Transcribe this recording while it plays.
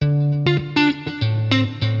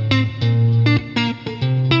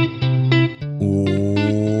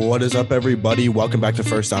What is up, everybody? Welcome back to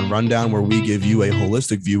First Down Rundown, where we give you a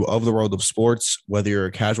holistic view of the world of sports. Whether you're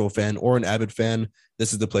a casual fan or an avid fan,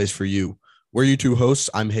 this is the place for you. We're your two hosts.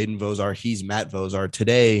 I'm Hayden Vozar. He's Matt Vozar.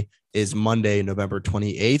 Today is Monday, November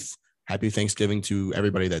 28th. Happy Thanksgiving to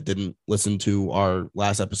everybody that didn't listen to our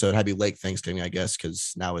last episode. Happy late Thanksgiving, I guess,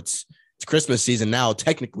 because now it's Christmas season now,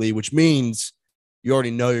 technically, which means you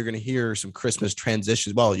already know you're going to hear some Christmas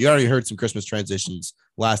transitions. Well, you already heard some Christmas transitions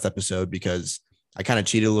last episode because I kind of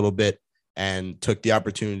cheated a little bit and took the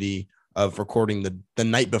opportunity of recording the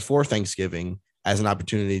night before Thanksgiving as an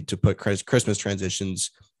opportunity to put Christmas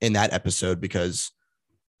transitions in that episode because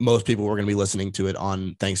most people were going to be listening to it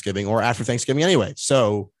on Thanksgiving or after Thanksgiving anyway.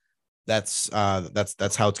 So that's how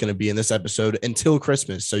it's going to be in this episode until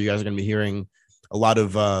Christmas. So you guys are going to be hearing a lot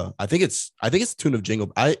of I think it's the tune of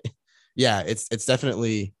Jingle. It's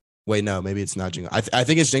definitely maybe it's not Jingle. I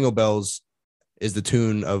think it's Jingle Bells is the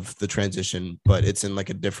tune of the transition, but it's in like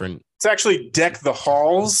a different. It's actually Deck the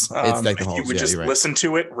Halls. It's Deck the Halls. You would just listen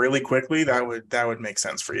to it really quickly. That would make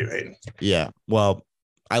sense for you, Hayden. Yeah. Well,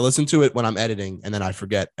 I listen to it when I'm editing, and then I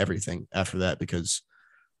forget everything after that because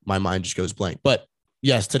my mind just goes blank. But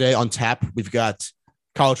yes, today on tap we've got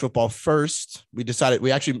college football first. We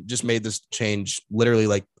actually just made this change literally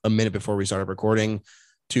like a minute before we started recording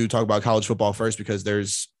to talk about college football first because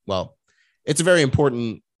it's a very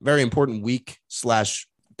important week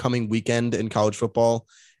 / coming weekend in college football.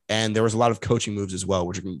 And there was a lot of coaching moves as well,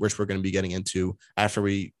 which we're going to be getting into after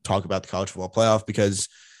we talk about the college football playoff, because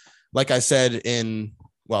like I said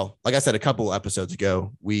a couple episodes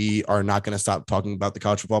ago, we are not going to stop talking about the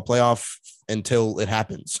college football playoff until it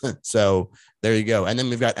happens. So there you go. And then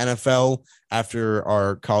we've got NFL after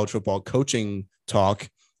our college football coaching talk.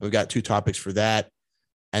 We've got two topics for that.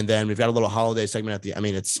 And then we've got a little holiday segment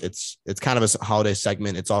it's kind of a holiday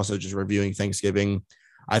segment. It's also just reviewing Thanksgiving.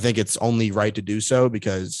 I think it's only right to do so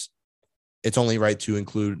because it's only right to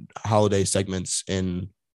include holiday segments in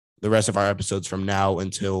the rest of our episodes from now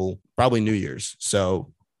until probably New Year's.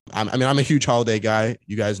 So I'm a huge holiday guy.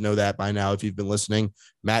 You guys know that by now if you've been listening.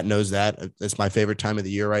 Matt knows that. It's my favorite time of the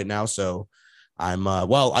year right now. So I'm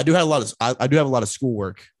I do have a lot of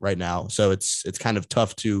schoolwork right now. So it's kind of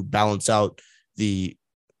tough to balance out the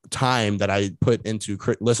time that I put into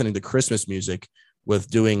listening to Christmas music with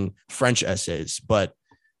doing French essays, but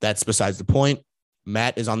that's besides the point.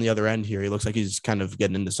 Matt is on the other end here. He looks like he's kind of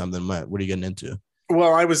getting into something. What are you getting into?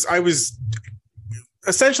 Well, I was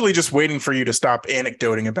essentially just waiting for you to stop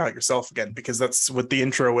anecdoting about yourself again, because that's what the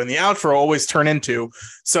intro and the outro always turn into.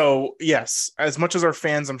 So yes, as much as our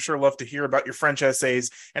fans, I'm sure, love to hear about your French essays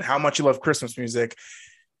and how much you love Christmas music,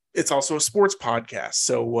 it's also a sports podcast.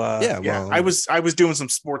 So I was doing some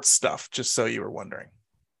sports stuff, just so you were wondering.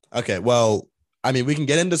 Okay. Well, we can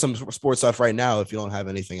get into some sports stuff right now if you don't have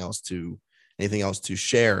anything else to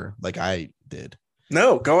share like I did.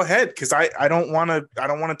 No, go ahead. Because I don't want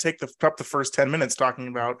to take the first 10 minutes talking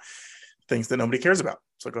about things that nobody cares about.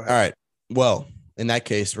 So go ahead. All right. Well, in that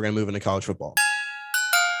case, we're going to move into college football.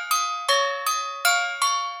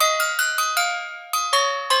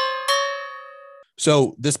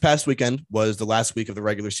 So this past weekend was the last week of the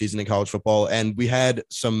regular season in college football, and we had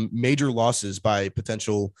some major losses by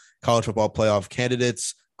potential college football playoff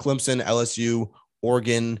candidates. Clemson, LSU,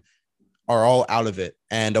 Oregon are all out of it.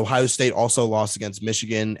 And Ohio State also lost against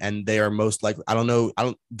Michigan, and they are most likely,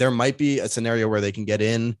 there might be a scenario where they can get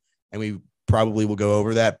in, and we probably will go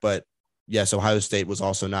over that. But yes, Ohio State was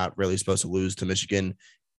also not really supposed to lose to Michigan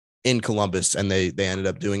in Columbus, and they ended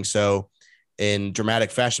up doing so in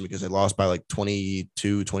dramatic fashion because they lost by like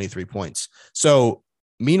 22, 23 points. So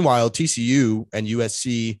meanwhile, TCU and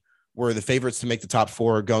USC were the favorites to make the top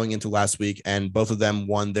four going into last week, and both of them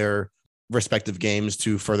won their respective games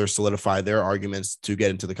to further solidify their arguments to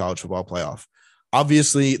get into the college football playoff.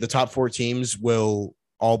 Obviously, the top four teams will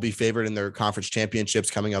all be favored in their conference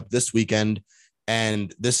championships coming up this weekend,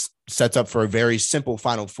 and this sets up for a very simple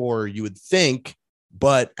Final Four, you would think,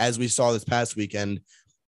 but as we saw this past weekend,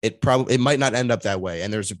 it might not end up that way.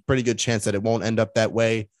 And there's a pretty good chance that it won't end up that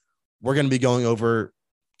way. We're going to be going over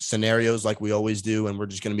scenarios like we always do. And we're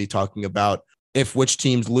just going to be talking about which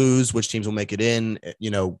teams lose, which teams will make it in,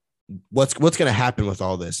 what's going to happen with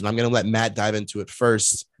all this. And I'm going to let Matt dive into it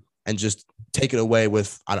first and just take it away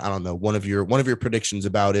with, I don't know, one of your predictions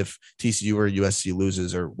about if TCU or USC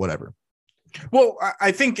loses or whatever. Well,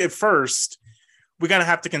 I think at first we're going to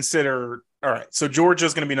have to consider, all right, so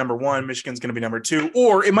Georgia's going to be number one, Michigan's going to be number two,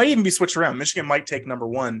 or it might even be switched around. Michigan might take number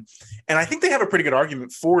one. And I think they have a pretty good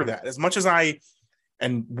argument for that. As much as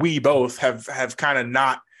we both have kind of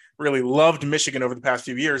not really loved Michigan over the past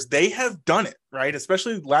few years, they have done it, right?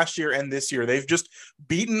 Especially last year and this year. They've just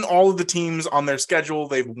beaten all of the teams on their schedule.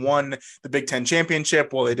 They've won the Big Ten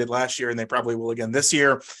championship. Well, they did last year, and they probably will again this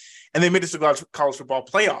year. And they made it to the college football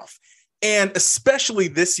playoff. And especially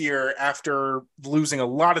this year, after losing a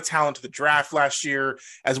lot of talent to the draft last year,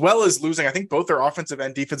 as well as losing, I think, both their offensive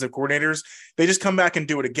and defensive coordinators, they just come back and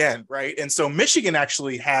do it again, right? And so Michigan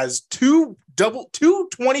actually has two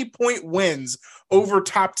 20-point wins over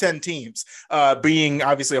top 10 teams, being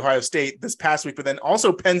obviously Ohio State this past week, but then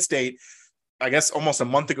also Penn State, I guess almost a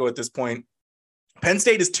month ago at this point. Penn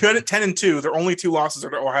State is 10-2. Their only two losses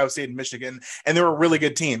are to Ohio State and Michigan, and they're a really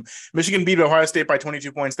good team. Michigan beat Ohio State by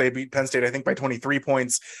 22 points. They beat Penn State, I think, by 23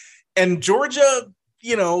 points. And Georgia,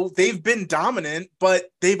 they've been dominant,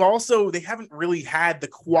 but they haven't really had the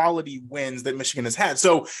quality wins that Michigan has had.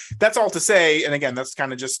 So that's all to say. And again, that's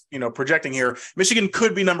kind of just, projecting here. Michigan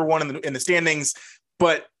could be number one in the standings,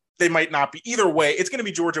 but they might not be. Either way, it's going to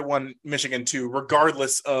be Georgia 1, Michigan 2,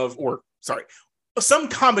 some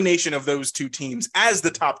combination of those two teams as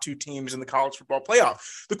the top two teams in the college football playoff.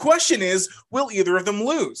 The question is, will either of them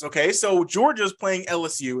lose? Okay, so Georgia's playing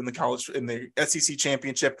LSU in the SEC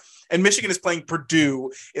championship, and Michigan is playing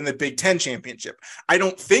Purdue in the Big Ten championship. I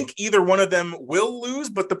don't think either one of them will lose,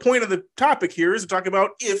 but the point of the topic here is to talk about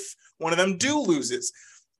if one of them loses.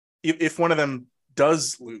 If one of them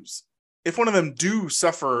does lose, if one of them do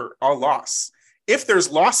suffer a loss, if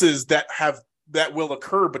there's losses that will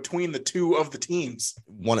occur between the two of the teams.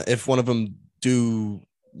 If one of them do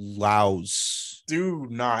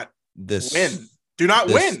not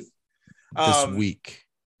win this week.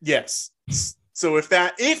 Yes. So if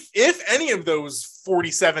any of those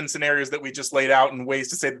 47 scenarios that we just laid out and ways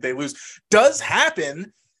to say that they lose does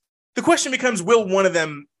happen, the question becomes, will one of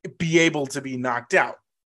them be able to be knocked out?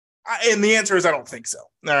 And the answer is, I don't think so.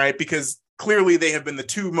 All right. Because clearly, they have been the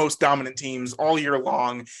two most dominant teams all year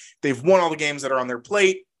long. They've won all the games that are on their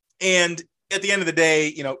plate. And at the end of the day,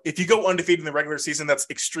 if you go undefeated in the regular season, that's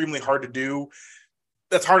extremely hard to do.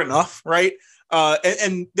 That's hard enough, right?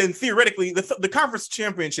 And then theoretically, the conference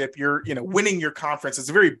championship, you're winning your conference is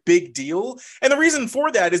a very big deal. And the reason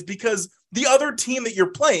for that is because the other team that you're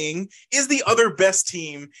playing is the other best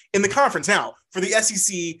team in the conference. Now, for the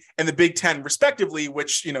SEC and the Big Ten, respectively,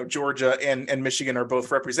 which Georgia and Michigan are both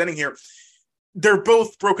representing here, they're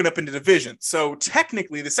both broken up into divisions. So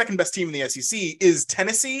technically, the second best team in the SEC is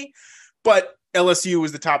Tennessee, but LSU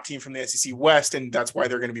is the top team from the SEC West, and that's why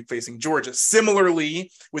they're going to be facing Georgia. Similarly,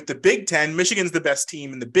 with the Big Ten, Michigan's the best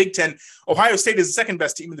team in the Big Ten. Ohio State is the second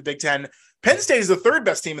best team in the Big Ten. Penn State is the third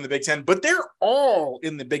best team in the Big Ten, but they're all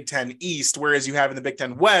in the Big Ten East, whereas you have in the Big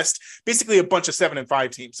Ten West, basically a bunch of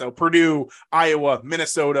 7-5 teams. So Purdue, Iowa,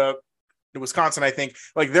 Minnesota, Wisconsin, I think,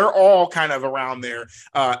 like they're all kind of around there.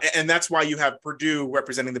 And that's why you have Purdue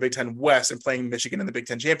representing the Big Ten West and playing Michigan in the Big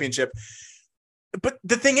Ten championship. But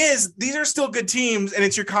the thing is, these are still good teams, and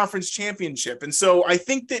it's your conference championship. And so I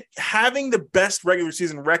think that having the best regular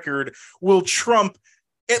season record will trump,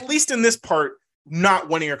 at least in this part, not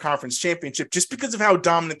winning your conference championship, just because of how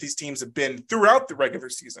dominant these teams have been throughout the regular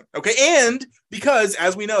season. Okay. And because,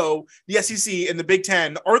 as we know, the SEC and the Big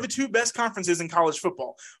Ten are the two best conferences in college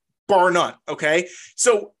football, bar none. Okay.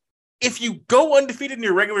 So if you go undefeated in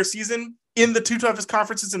your regular season in the two toughest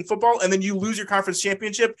conferences in football, and then you lose your conference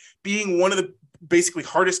championship being one of the basically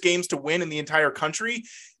hardest games to win in the entire country,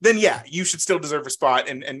 then yeah, you should still deserve a spot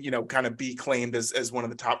and kind of be claimed as one of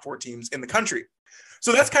the top 4 teams in the country.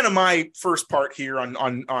 So that's kind of my first part here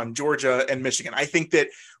on Georgia and Michigan. I think that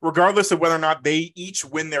regardless of whether or not they each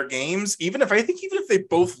win their games, even if they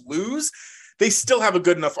both lose, they still have a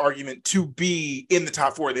good enough argument to be in the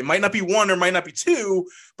top 4. They might not be 1 or might not be 2,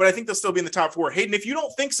 but I think they'll still be in the top 4. Hayden, if you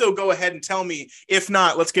don't think so, go ahead and tell me. If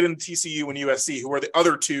not, let's get into TCU and USC, who are the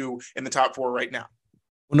other 2 in the top 4 right now.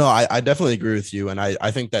 No, I definitely agree with you. And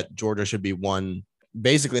I think that Georgia should be 1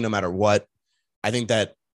 basically no matter what. I think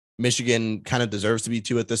that Michigan kind of deserves to be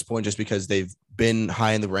 2 at this point, just because they've been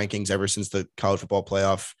high in the rankings ever since the college football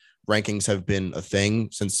playoff rankings have been a thing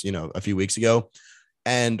since, a few weeks ago.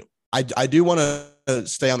 And I do want to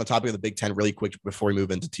stay on the topic of the Big Ten really quick before we move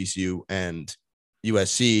into TCU and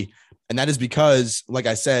USC. And that is because, like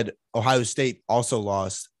I said, Ohio State also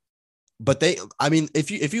lost, but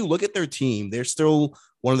if you look at their team, they're still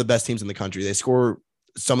one of the best teams in the country. They score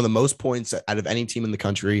some of the most points out of any team in the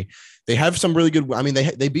country. They have some really good.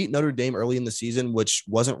 They beat Notre Dame early in the season, which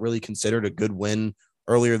wasn't really considered a good win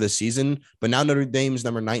earlier this season. But now Notre Dame's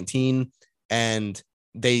number 19, and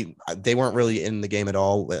they weren't really in the game at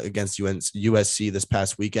all against USC this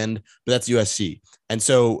past weekend. But that's USC, and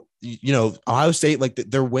so Ohio State, like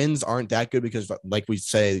their wins aren't that good because, like we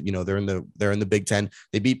say, they're in the Big Ten.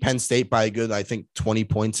 They beat Penn State by a good, I think, 20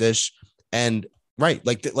 points ish. And right,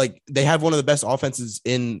 like they have one of the best offenses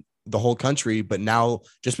in the whole country. But now,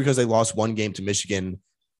 just because they lost one game to Michigan,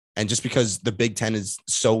 and just because the Big Ten is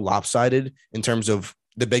so lopsided in terms of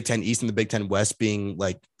the Big Ten East and the Big Ten West being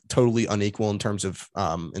like totally unequal in terms of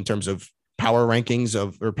power rankings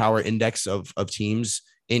or power index of teams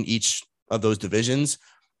in each of those divisions,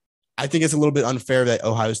 I think it's a little bit unfair that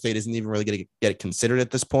Ohio State isn't even really going to get considered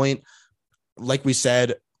at this point. Like we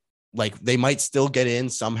said, like they might still get in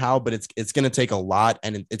somehow, but it's going to take a lot.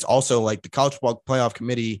 And it's also like the College Football Playoff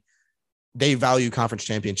Committee, they value conference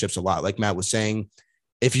championships a lot. Like Matt was saying,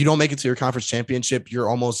 if you don't make it to your conference championship, you're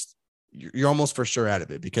almost for sure out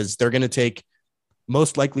of it, because they're going to take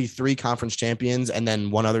most likely 3 conference champions and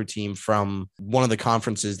then one other team from one of the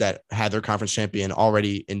conferences that had their conference champion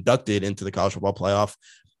already inducted into the college football playoff.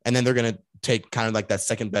 And then they're going to take kind of like that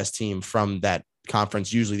second best team from that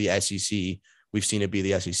conference, usually the SEC. We've seen it be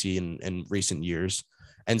the SEC in recent years.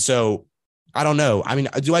 And so I don't know. I mean,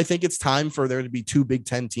 do I think it's time for there to be 2 Big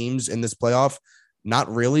Ten teams in this playoff?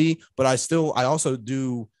 Not really, but I also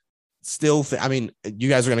do still I mean, you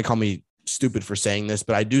guys are going to call me stupid for saying this,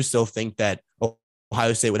 but I do still think that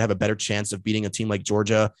Ohio State would have a better chance of beating a team like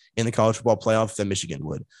Georgia in the college football playoff than Michigan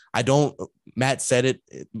would. Matt said it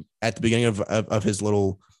at the beginning of his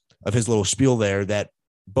little spiel there, that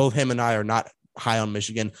both him and I are not high on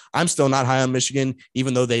Michigan. I'm still not high on Michigan,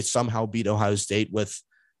 even though they somehow beat Ohio State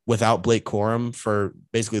without Blake Corum for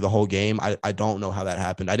basically the whole game. I don't know how that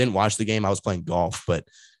happened. I didn't watch the game. I was playing golf, but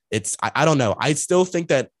I don't know. I still think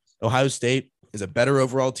that Ohio State is a better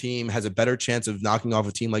overall team, has a better chance of knocking off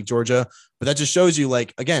a team like Georgia. But that just shows you,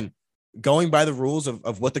 like, again, going by the rules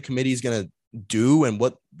of what the committee is going to do and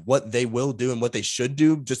what they will do and what they should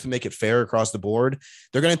do just to make it fair across the board.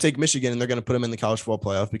 They're going to take Michigan and they're going to put them in the college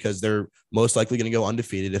football playoff because they're most likely going to go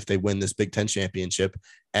undefeated if they win this Big Ten championship.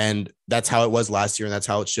 And that's how it was last year. And that's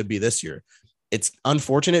how it should be this year. It's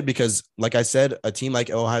unfortunate because, like I said, a team like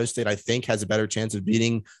Ohio State, I think, has a better chance of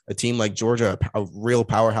beating a team like Georgia, a real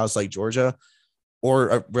powerhouse like Georgia, or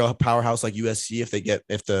a real powerhouse like USC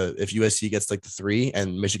if USC gets like the 3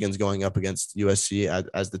 and Michigan's going up against USC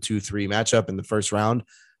as the 2-3 matchup in the first round.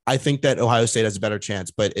 I think that Ohio State has a better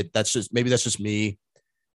chance, but that's just me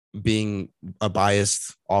being a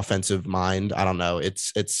biased offensive mind. I don't know.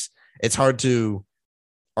 It's hard to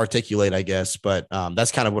articulate, I guess, but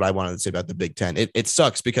that's kind of what I wanted to say about the Big Ten. It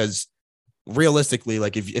sucks because realistically,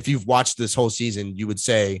 like if you've watched this whole season, you would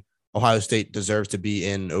say Ohio State deserves to be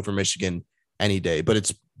in over Michigan any day,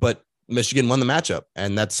 but Michigan won the matchup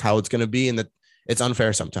and that's how it's going to be. And that it's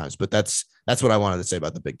unfair sometimes, but that's what I wanted to say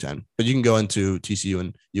about the Big Ten, but you can go into TCU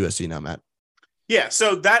and USC now, Matt. Yeah.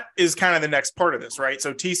 So that is kind of the next part of this, right?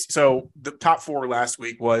 So the top 4 last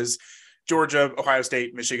week was Georgia, Ohio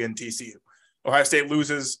State, Michigan, TCU. Ohio State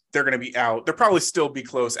loses, they're going to be out. They'll probably still be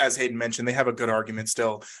close. As Hayden mentioned, they have a good argument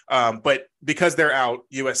still. But because they're out,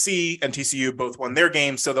 USC and TCU both won their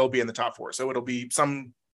games, so they'll be in the top 4. So it'll be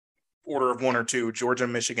some order of 1 or 2, Georgia,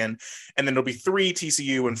 Michigan, and then it'll be 3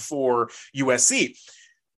 TCU and 4 USC.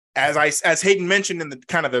 As Hayden mentioned in the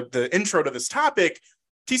kind of the intro to this topic,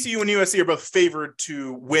 TCU and USC are both favored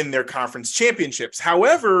to win their conference championships.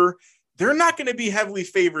 However, they're not going to be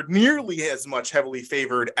nearly as much heavily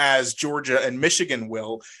favored as Georgia and Michigan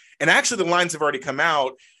will. And actually, the lines have already come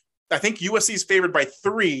out. I think USC is favored by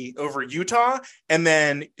 3 over Utah, and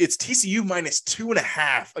then it's TCU minus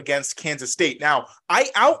 2.5 against Kansas State. Now, I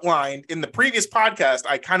outlined in the previous podcast,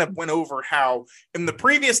 I kind of went over how in the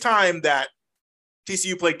previous time that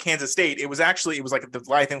TCU played Kansas State, it was like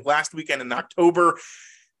I think last weekend in October,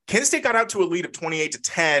 Kansas State got out to a lead of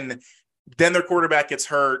 28-10. Then their quarterback gets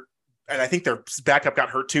hurt. And I think their backup got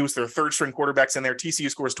hurt too. So their third string quarterback's in there. TCU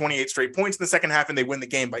scores 28 straight points in the second half and they win the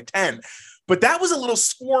game by 10. But that was a little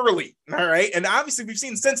squirrely. All right. And obviously we've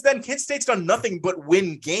seen since then, Kansas State's done nothing but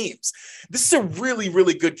win games. This is a really,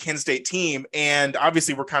 really good Kansas State team. And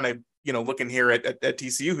obviously we're kind of, looking here at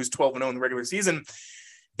TCU, who's 12-0 in the regular season.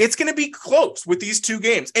 It's going to be close with these 2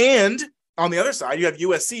 games. And on the other side, you have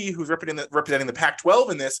USC, who's representing the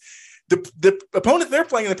Pac-12 in this. The opponent they're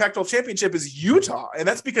playing in the Pac-12 championship is Utah, and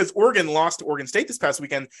that's because Oregon lost to Oregon State this past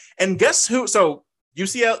weekend. And guess who? So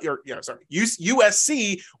USC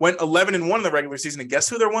went 11-1 in the regular season, and guess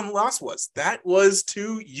who their one loss was? That was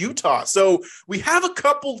to Utah. So we have a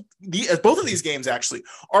couple. Both of these games actually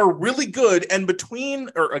are really good, and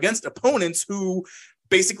against opponents who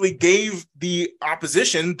basically gave the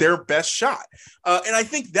opposition their best shot. And I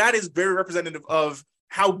think that is very representative of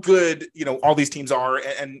how good, all these teams are.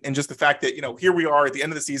 And just the fact that, here we are at the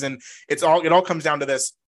end of the season, it all comes down to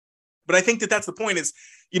this. But I think that that's the point is,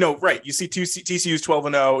 right. You see TCU's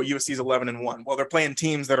 12-0, USC's 11-1. Well, they're playing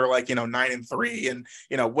teams that are like, 9-3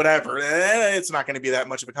 and, whatever. It's not going to be that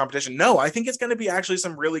much of a competition. No, I think it's going to be actually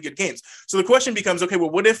some really good games. So the question becomes, okay, well,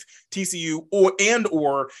 what if TCU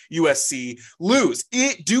or USC lose?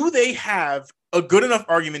 Do they have a good enough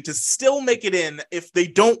argument to still make it in if they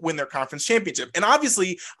don't win their conference championship? And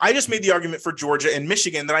obviously, I just made the argument for Georgia and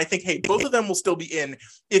Michigan that I think, hey, both of them will still be in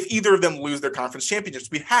if either of them lose their conference championships.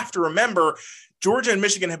 We have to remember Georgia and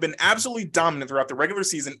Michigan have been absolutely dominant throughout the regular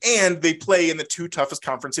season, and they play in the two toughest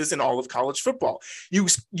conferences in all of college football. You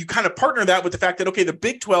kind of partner that with the fact that, okay, the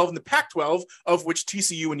Big 12 and the Pac-12, of which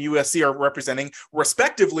TCU and USC are representing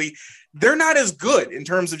respectively, they're not as good in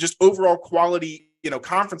terms of just overall quality,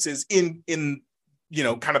 conferences in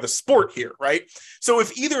kind of the sport here, right? So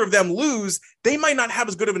if either of them lose, they might not have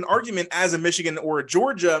as good of an argument as a Michigan or a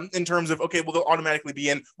Georgia in terms of, okay, well, they'll automatically be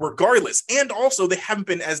in regardless. And also they haven't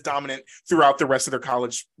been as dominant throughout the rest of their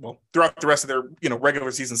throughout the rest of their,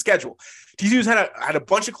 regular season schedule. TCU's had a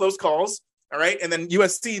bunch of close calls. All right. And then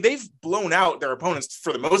USC, they've blown out their opponents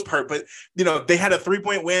for the most part, but, they had a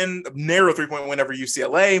narrow 3-point win over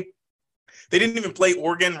UCLA. They didn't even play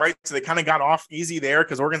Oregon, right? So they kind of got off easy there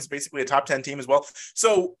because Oregon's basically a top 10 team as well.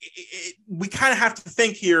 So we kind of have to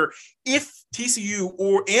think here, if TCU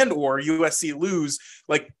or USC lose,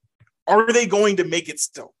 like, are they going to make it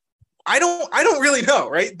still? I don't really know,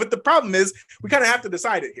 right? But the problem is we kind of have to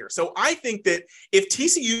decide it here. So I think that if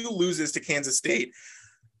TCU loses to Kansas State,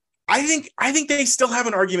 I think they still have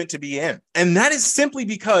an argument to be in. And that is simply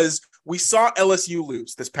because we saw LSU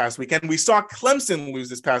lose this past weekend. We saw Clemson lose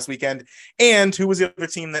this past weekend. And who was the other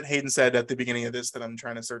team that Hayden said at the beginning of this that I'm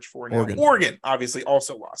trying to search for now? Oregon obviously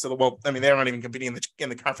also lost. So, they're not even competing in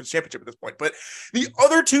the conference championship at this point. But the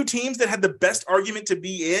other two teams that had the best argument to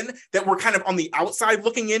be in, that were kind of on the outside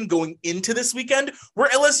looking in going into this weekend, were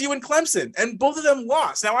LSU and Clemson. And both of them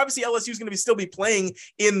lost. Now, obviously, LSU is going to still be playing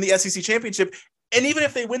in the SEC championship. And even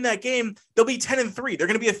if they win that game, they'll be 10-3. They're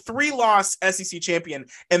going to be a 3-loss SEC champion.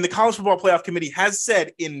 And the College Football Playoff Committee has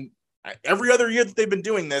said in every other year that they've been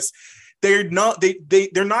doing this, they're not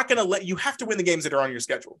going to let you have to win the games that are on your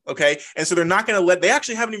schedule. Okay. And so they're not going to they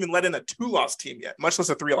actually haven't even let in a 2-loss team yet, much less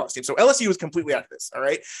a 3-loss team. So LSU is completely out of this. All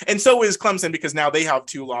right. And so is Clemson, because now they have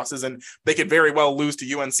 2 losses and they could very well lose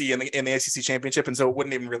to UNC in the SEC championship. And so it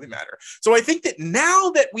wouldn't even really matter. So I think that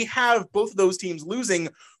now that we have both of those teams losing,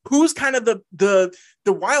 who's kind of the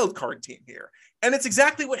wild card team here? And it's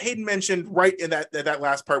exactly what Hayden mentioned right in that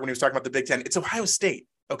last part when he was talking about the Big Ten. It's Ohio State.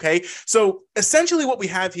 Okay. So essentially what we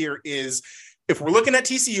have here is, if we're looking at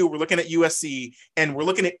TCU, we're looking at USC, and we're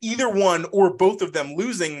looking at either one or both of them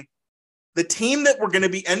losing, the team that we're going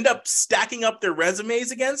to end up stacking up their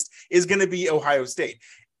resumes against is going to be Ohio State.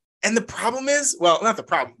 And the problem is, well, not the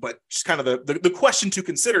problem, but just kind of the question to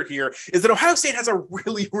consider here is that Ohio State has a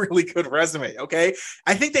really, really good resume, okay?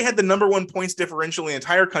 I think they had the number 1 points differential in the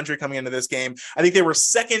entire country coming into this game. I think they were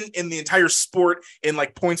second in the entire sport in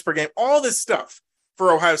like points per game, all this stuff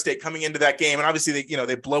for Ohio State coming into that game. And obviously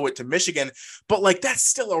they blow it to Michigan, but like, that's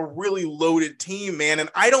still a really loaded team, man. And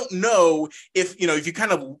I don't know if you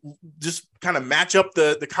kind of match up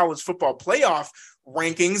the college football playoff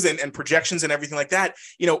rankings and projections and everything like that,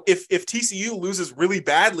 if TCU loses really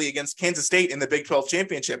badly against Kansas State in the Big 12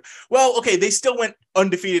 championship, well, okay, they still went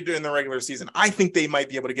undefeated in the regular season. I think they might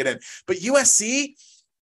be able to get in. But USC,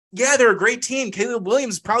 yeah, they're a great team. Caleb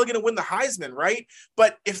Williams is probably going to win the Heisman, right?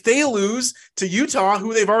 But if they lose to Utah,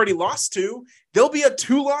 who they've already lost to, they'll be a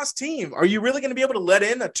 2-loss team. Are you really going to be able to let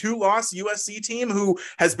in a 2-loss USC team who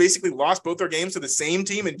has basically lost both their games to the same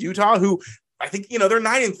team in Utah, who I think, they're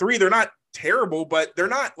 9-3. They're not terrible, but they're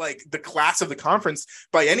not like the class of the conference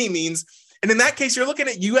by any means. And in that case, you're looking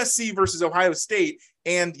at USC versus Ohio State.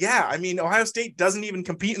 And yeah, I mean, Ohio State doesn't even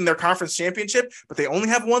compete in their conference championship, but they only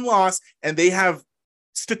have 1 loss, and they have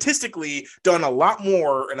statistically done a lot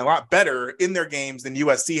more and a lot better in their games than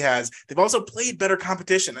USC has. They've also played better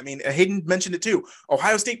competition. I mean, Hayden mentioned it too.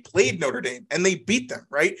 Ohio State played Notre Dame and they beat them,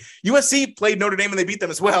 right? USC played Notre Dame and they beat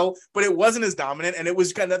them as well, but it wasn't as dominant. And it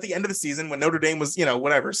was kind of at the end of the season when Notre Dame was,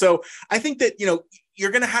 whatever. So I think that,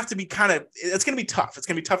 you're going to have to be it's going to be tough. It's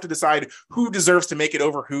going to be tough to decide who deserves to make it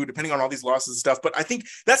over who, depending on all these losses and stuff. But I think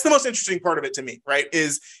that's the most interesting part of it to me, right?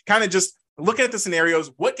 Is kind of just looking at the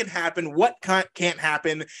scenarios, what can happen, what can't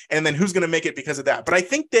happen, and then who's going to make it because of that. But I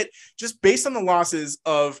think that just based on the losses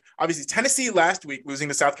of obviously Tennessee last week losing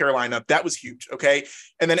to South Carolina, that was huge. Okay.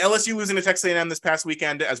 And then LSU losing to Texas A&M this past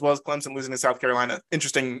weekend, as well as Clemson losing to South Carolina.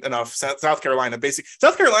 Interesting enough, South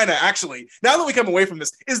Carolina, actually, now that we come away from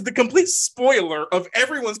this, is the complete spoiler of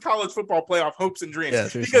everyone's college football playoff hopes and dreams.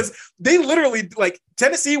 Yeah, because they literally, like,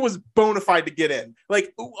 Tennessee was bona fide to get in.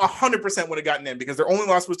 Like 100% would have gotten in because their only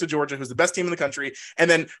loss was to Georgia, who's the best team in the country. And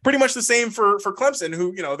then pretty much the same for Clemson,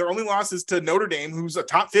 who, you know, their only loss is to Notre Dame, who's a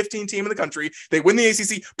top 15 team in the country. They win the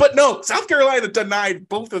ACC, but no, South Carolina denied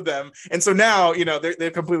both of them. And so now, you know,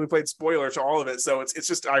 they've completely played spoiler to all of it. So it's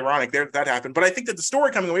just ironic that happened. But I think that the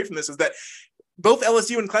story coming away from this is that both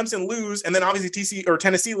LSU and Clemson lose, and then obviously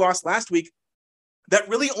Tennessee lost last week. That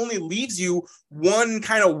really only leaves you one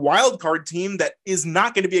kind of wild card team that is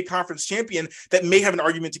not going to be a conference champion that may have an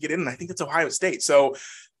argument to get in. And I think that's Ohio State. So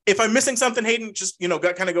if I'm missing something, Hayden, just, you know,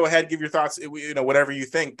 kind of go ahead, give your thoughts, you know, whatever you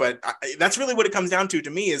think. But that's really what it comes down to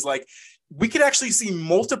me is like, we could actually see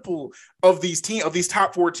multiple of these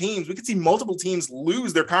top four teams. We could see multiple teams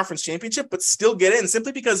lose their conference championship, but still get in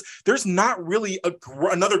simply because there's not really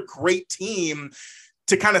another great team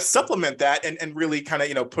to kind of supplement that and really kind of,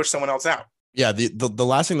 you know, push someone else out. Yeah. The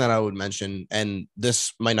last thing that I would mention, and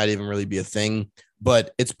this might not even really be a thing,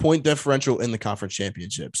 but it's point differential in the conference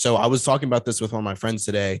championship. So I was talking about this with one of my friends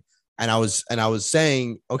today, and I was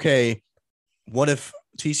saying, okay, what if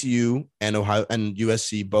TCU and Ohio and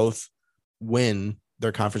USC both win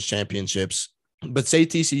their conference championships, but say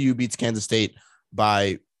TCU beats Kansas State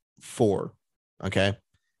by 4, okay,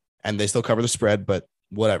 and they still cover the spread, but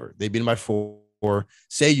whatever, they beat them by 4.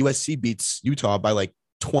 Say USC beats Utah by like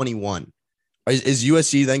 21. Is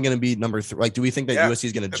USC then going to be number 3? Like, do we think that USC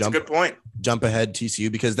is going to jump ahead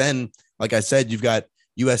TCU? Because then, like I said, you've got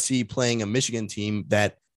USC playing a Michigan team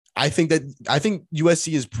that I think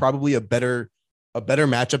USC is probably a better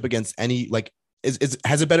matchup against any, like,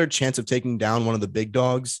 has a better chance of taking down one of the big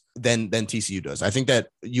dogs than TCU does. I think that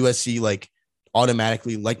USC, like,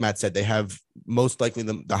 automatically, like Matt said, they have most likely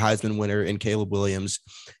the Heisman winner in Caleb Williams,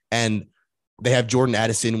 and they have Jordan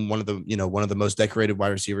Addison, one of the most decorated wide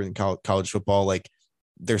receivers in college football. Like,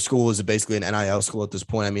 their school is basically an NIL school at this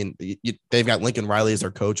point. I mean, they've got Lincoln Riley as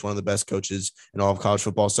their coach, one of the best coaches in all of college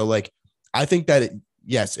football. So, like, I think that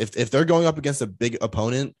yes, if they're going up against a big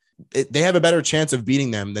opponent, they have a better chance of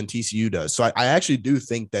beating them than TCU does. So I actually do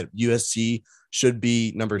think that USC should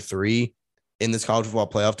be number 3 in this college football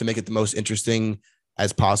playoff to make it the most interesting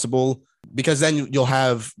as possible, because then you'll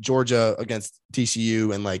have Georgia against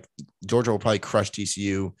TCU, and like Georgia will probably crush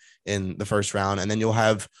TCU in the first round. And then you'll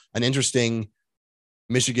have an interesting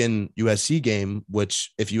Michigan USC game,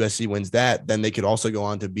 which if USC wins that, then they could also go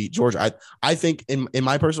on to beat Georgia. I think in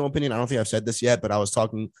my personal opinion, I don't think I've said this yet, but I was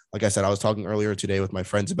talking earlier today with my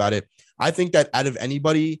friends about it. I think that out of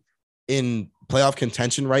anybody in playoff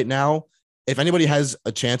contention right now, if anybody has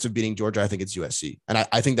a chance of beating Georgia, I think it's USC. And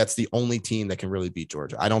I think that's the only team that can really beat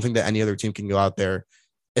Georgia. I don't think that any other team can go out there,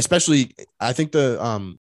 especially I think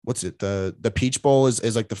the Peach Bowl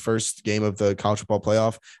is like the first game of the college football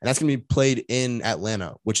playoff. And that's going to be played in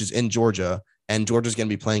Atlanta, which is in Georgia. And Georgia's going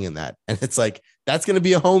to be playing in that. And it's like, that's going to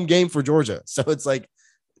be a home game for Georgia. So it's like,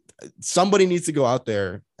 somebody needs to go out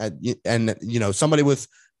there and you know, somebody with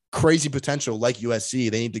crazy potential like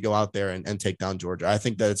USC, they need to go out there and take down Georgia. I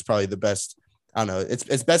think that it's probably the best. I don't know.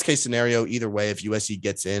 It's best case scenario either way if USC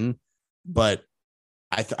gets in, but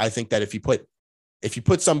I think that if you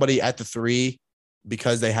put somebody at the 3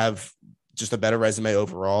 because they have just a better resume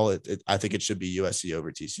overall, I think it should be USC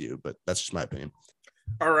over TCU, but that's just my opinion.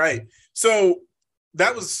 All right. So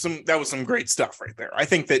that was some great stuff right there. I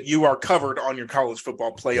think that you are covered on your college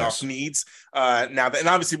football playoff needs. Now that, and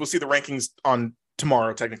obviously we'll see the rankings on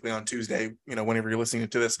tomorrow, technically on Tuesday, you know, whenever you're listening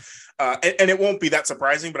to this, and it won't be that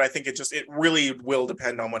surprising, but I think it really will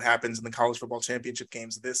depend on what happens in the college football championship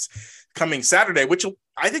games this coming Saturday, which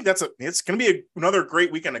I think it's going to be another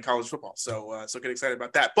great weekend of college football. So get excited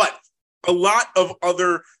about that. But a lot of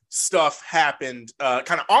other stuff happened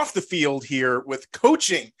kind of off the field here with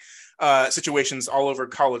coaching situations all over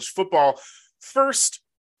college football. First,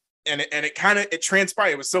 and it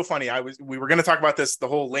transpired. It was so funny. We were going to talk about this, the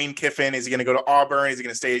whole Lane Kiffin. Is he going to go to Auburn? Is he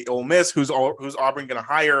going to stay at Ole Miss? Who's Auburn going to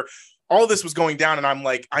hire? All this was going down, and I'm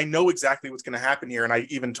like, I know exactly what's going to happen here. And I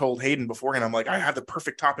even told Hayden beforehand, I'm like, I have the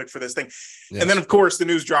perfect topic for this thing. Yes. And then, of course, the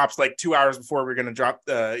news drops like 2 hours before we're going to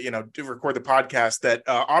to record the podcast that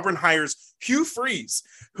Auburn hires Hugh Freeze,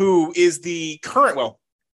 who is the current,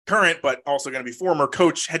 but also going to be former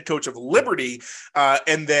head coach of Liberty.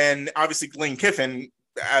 And then obviously Lane Kiffin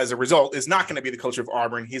as a result, is not going to be the coach of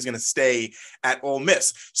Auburn. He's going to stay at Ole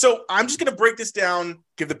Miss. So I'm just going to break this down,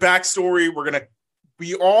 give the backstory. We're going to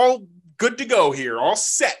be all good to go here, all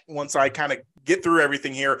set once I kind of get through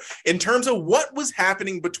everything here in terms of what was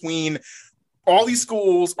happening between all these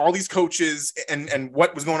schools, all these coaches, and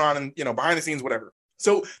what was going on and, behind the scenes, whatever.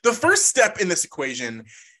 So the first step in this equation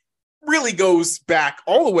really goes back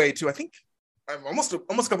all the way to, I think, almost a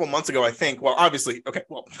couple months ago, I think. Well, obviously,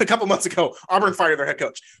 a couple months ago, Auburn fired their head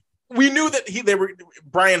coach. We knew that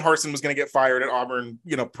Brian Harsin was going to get fired at Auburn,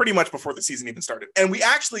 pretty much before the season even started. And we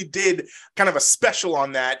actually did kind of a special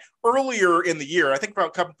on that earlier in the year. I think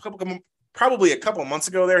about probably a couple of months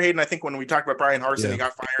ago there, Hayden. I think when we talked about Brian Harsin, he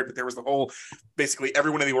got fired, but there was the whole, basically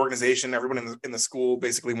everyone in the organization, everyone in the school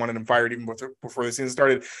basically wanted him fired even before the season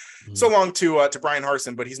started. Mm-hmm. So long to Brian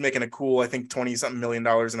Harsin, but he's making a cool, I think $20-something million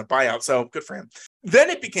in a buyout. So good for him. Then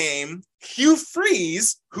it became Hugh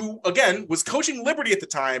Freeze, who again was coaching Liberty at the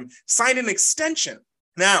time, signed an extension.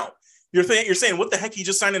 Now you're saying, what the heck? He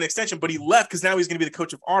just signed an extension, but he left because now he's going to be the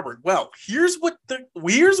coach of Auburn. Well, here's what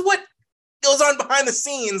goes on behind the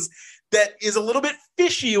scenes that is a little bit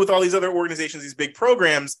fishy with all these other organizations, these big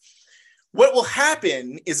programs. What will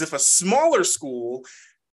happen is if a smaller school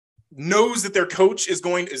knows that their coach is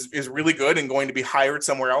really good and going to be hired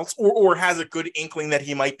somewhere else, or has a good inkling that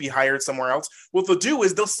he might be hired somewhere else, what they'll do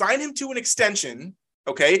is they'll sign him to an extension,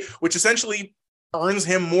 okay, which essentially earns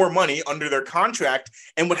him more money under their contract.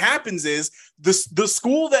 And what happens is the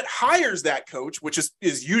school that hires that coach, which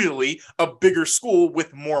is usually a bigger school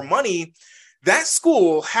with more money, that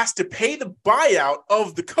school has to pay the buyout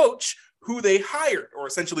of the coach who they hired or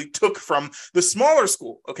essentially took from the smaller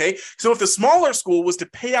school, okay? So if the smaller school was to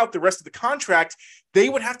pay out the rest of the contract, they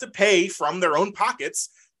would have to pay from their own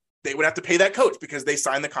pockets. They would have to pay that coach because they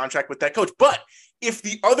signed the contract with that coach. But if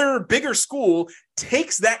the other bigger school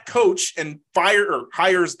takes that coach and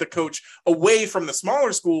hires the coach away from the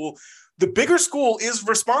smaller school, the bigger school is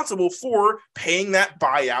responsible for paying that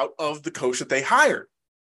buyout of the coach that they hired.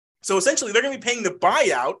 So essentially, they're going to be paying the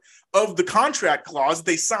buyout of the contract clause that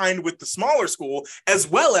they signed with the smaller school, as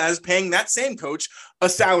well as paying that same coach a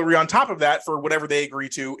salary on top of that for whatever they agree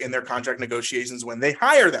to in their contract negotiations when they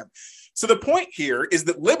hire them. So the point here is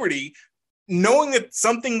that Liberty, knowing that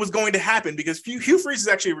something was going to happen, because Hugh Freeze is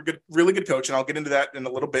actually a really good coach, and I'll get into that in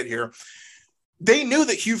a little bit here. They knew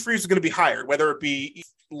that Hugh Freeze was going to be hired, whether it be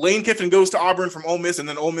Lane Kiffin goes to Auburn from Ole Miss, and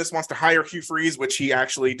then Ole Miss wants to hire Hugh Freeze, which he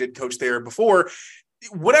actually did coach there before.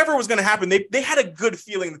 Whatever was going to happen, they had a good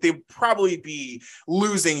feeling that they would probably be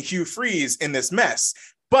losing Hugh Freeze in this mess.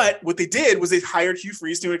 But what they did was they hired Hugh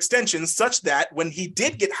Freeze to an extension such that when he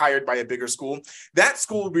did get hired by a bigger school, that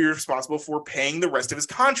school would be responsible for paying the rest of his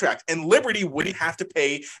contract. And Liberty wouldn't have to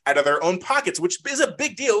pay out of their own pockets, which is a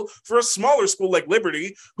big deal for a smaller school like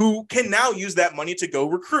Liberty, who can now use that money to go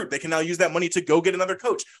recruit. They can now use that money to go get another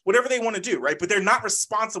coach, whatever they want to do, right? But they're not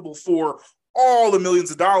responsible for all the millions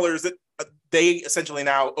of dollars that they essentially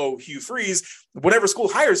now owe Hugh Freeze. Whatever school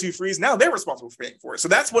hires Hugh Freeze, now they're responsible for paying for it. So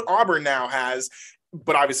that's what Auburn now has.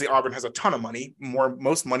 But obviously Auburn has a ton of money, more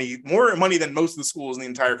money than most of the schools in the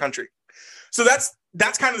entire country. So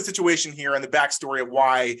that's kind of the situation here and the backstory of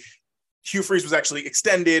why Hugh Freeze was actually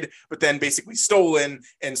extended, but then basically stolen.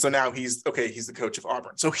 And so now he's the coach of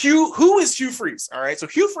Auburn. So who is Hugh Freeze? All right. So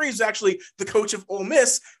Hugh Freeze is actually the coach of Ole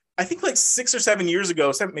Miss, I think like 6 or 7 years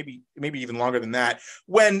ago, maybe even longer than that,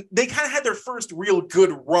 when they kind of had their first real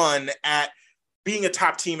good run at being a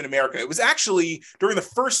top team in America. It was actually during the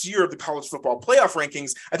first year of the college football playoff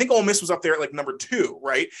rankings. I think Ole Miss was up there at like number 2,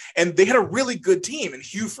 right? And they had a really good team, and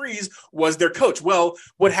Hugh Freeze was their coach. Well,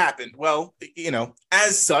 what happened? Well,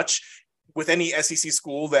 as such, with any SEC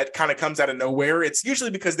school that kind of comes out of nowhere, it's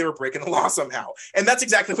usually because they were breaking the law somehow. And that's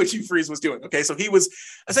exactly what Hugh Freeze was doing. Okay. So he was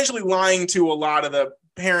essentially lying to a lot of the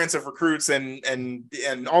parents of recruits and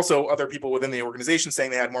also other people within the organization,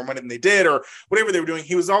 saying they had more money than they did or whatever they were doing.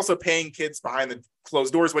 He was also paying kids behind the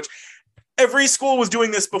closed doors, which every school was doing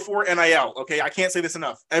this before NIL. Okay. I can't say this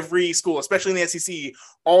enough. Every school, especially in the SEC,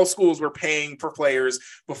 all schools were paying for players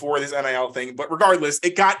before this NIL thing. But regardless,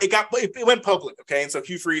 it went public. Okay. And so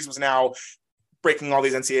Hugh Freeze was now breaking all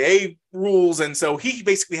these NCAA rules. And so he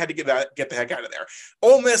basically had to get the heck out of there.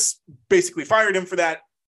 Ole Miss basically fired him for that.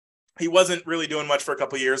 He wasn't really doing much for a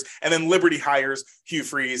couple of years. And then Liberty hires Hugh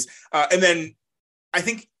Freeze. And then I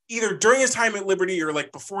think either during his time at Liberty or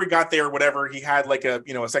like before he got there or whatever, he had like a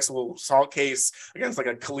sexual assault case against like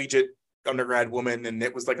a collegiate undergrad woman, and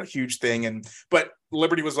it was like a huge thing. But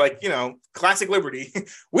Liberty was like, classic Liberty.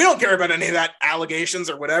 We don't care about any of that allegations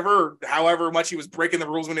or whatever, or however much he was breaking the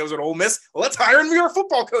rules when he was at Ole Miss. Well, let's hire him to be our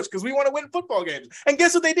football coach because we want to win football games. And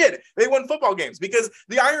guess what they did? They won football games, because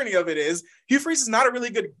the irony of it is Hugh Freeze is not a really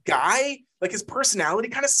good guy. Like, his personality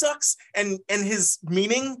kind of sucks, and his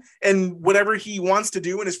meaning and whatever he wants to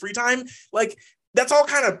do in his free time, like, that's all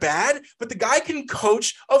kind of bad, but the guy can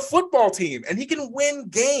coach a football team and he can win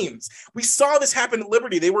games. We saw this happen at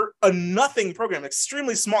Liberty. They were a nothing program,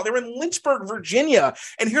 extremely small. They were in Lynchburg, Virginia.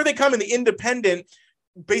 And here they come in the independent.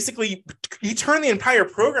 Basically, he turned the entire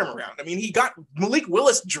program around. I mean, he got Malik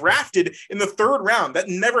Willis drafted in the 3rd round. That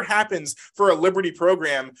never happens for a Liberty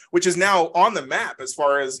program, which is now on the map as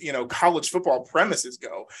far as, college football premises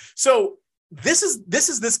go. So this is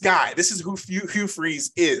this guy. This is who Hugh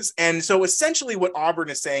Freeze is. And so essentially what Auburn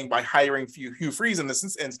is saying by hiring Hugh Freeze in this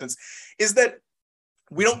instance is that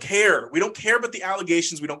we don't care. We don't care about the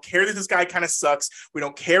allegations. We don't care that this guy kind of sucks. We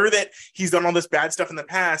don't care that he's done all this bad stuff in the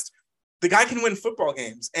past. The guy can win football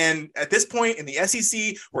games. And at this point in the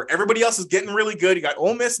SEC, where everybody else is getting really good, you got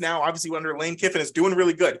Ole Miss now, obviously under Lane Kiffin, is doing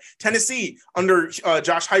really good. Tennessee under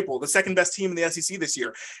Josh Heupel, the second best team in the SEC this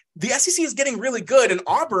year. The SEC is getting really good. And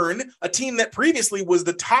Auburn, a team that previously was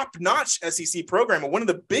the top-notch SEC program and one of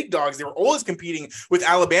the big dogs, they were always competing with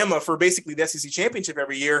Alabama for basically the SEC championship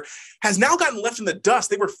every year, has now gotten left in the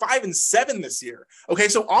dust. They were 5-7 this year. Okay,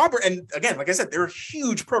 so Auburn, and again, like I said, they're a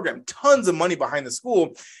huge program, tons of money behind the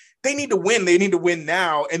school. They need to win. They need to win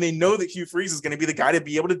now. And they know that Hugh Freeze is going to be the guy to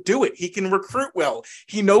be able to do it. He can recruit well.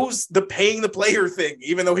 He knows the paying the player thing,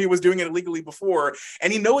 even though he was doing it illegally before.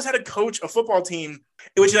 And he knows how to coach a football team,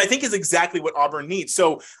 which I think is exactly what Auburn needs.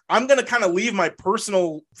 So I'm going to kind of leave my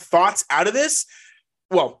personal thoughts out of this.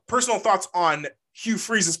 Well, personal thoughts on Hugh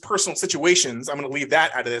Freeze's personal situations. I'm going to leave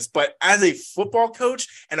that out of this. But as a football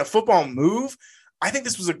coach and a football move, I think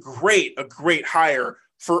this was a great hire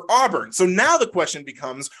for Auburn. So now the question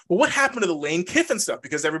becomes, well, what happened to the Lane Kiffin stuff?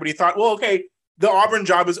 Because everybody thought, well, okay, the Auburn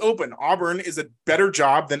job is open. Auburn is a better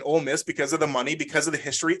job than Ole Miss because of the money, because of the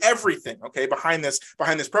history, everything, okay, behind this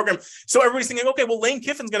program. So everybody's thinking, okay, well, Lane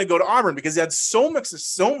Kiffin's going to go to Auburn because he had so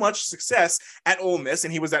much success at Ole Miss,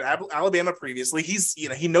 and he was at Alabama previously.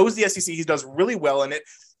 He knows the SEC. He does really well in it.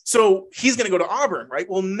 So he's going to go to Auburn, right?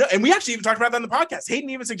 Well, no, and we actually even talked about that on the podcast. Hayden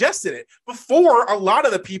even suggested it before a lot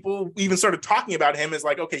of the people even started talking about him as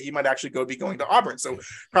like, okay, he might actually be going to Auburn. So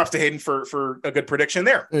props to Hayden for a good prediction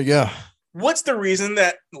there. Yeah. What's the reason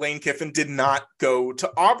that Lane Kiffin did not go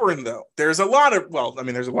to Auburn, though? There's a lot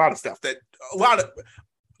of stuff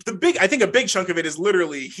I think a big chunk of it is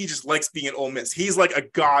literally he just likes being at Ole Miss. He's like a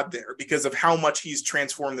god there because of how much he's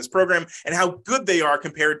transformed this program and how good they are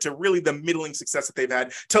compared to really the middling success that they've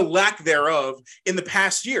had to lack thereof in the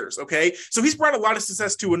past years. Okay. So he's brought a lot of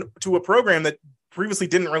success to a program that previously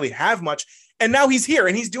didn't really have much. And now he's here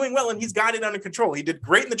and he's doing well and he's got it under control. He did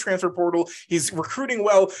great in the transfer portal. He's recruiting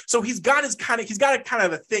well. So he's got a kind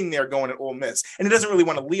of a thing there going at Ole Miss. And he doesn't really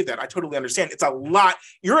want to leave that. I totally understand. It's a lot.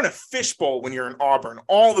 You're in a fishbowl when you're in Auburn.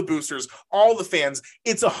 All the boosters, all the fans.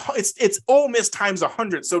 It's Ole Miss times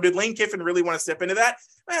 100. So did Lane Kiffin really want to step into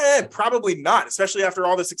that? Probably not, especially after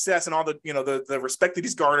all the success and all the, the respect that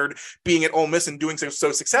he's garnered being at Ole Miss and doing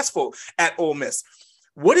so successful at Ole Miss.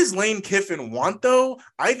 What does Lane Kiffin want, though?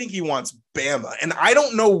 I think he wants Bama. And I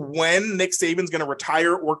don't know when Nick Saban's going to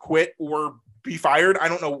retire or quit or be fired. I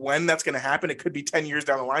don't know when that's going to happen. It could be 10 years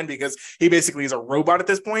down the line because he basically is a robot at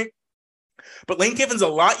this point. But Lane Kiffin's a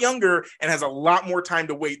lot younger and has a lot more time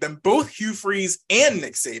to wait than both Hugh Freeze and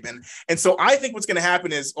Nick Saban. And so I think what's going to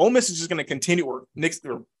happen is Ole Miss is just going to continue, or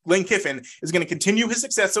Lane Kiffin is going to continue his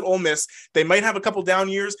success at Ole Miss. They might have a couple down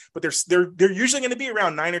years, but they're usually going to be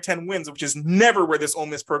around 9 or 10 wins, which is never where this Ole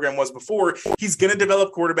Miss program was before. He's going to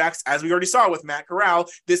develop quarterbacks, as we already saw with Matt Corral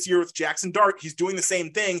this year with Jackson Dart. He's doing the same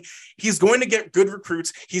thing. He's going to get good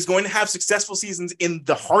recruits. He's going to have successful seasons in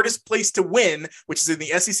the hardest place to win, which is in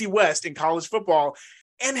the SEC West in college football.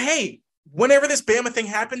 And hey, whenever this Bama thing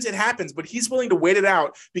happens, it happens, but he's willing to wait it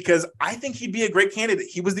out because I think he'd be a great candidate.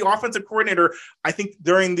 He was the offensive coordinator, I think,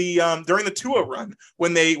 during the Tua run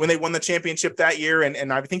when they won the championship that year.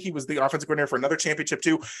 And I think he was the offensive coordinator for another championship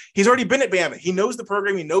too. He's already been at Bama. He knows the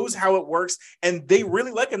program. He knows how it works. And they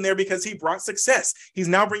really like him there because he brought success. He's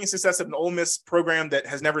now bringing success at an Ole Miss program that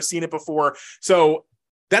has never seen it before. So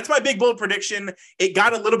that's my big bold prediction. It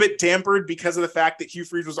got a little bit dampered because of the fact that Hugh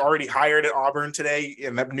Freeze was already hired at Auburn today,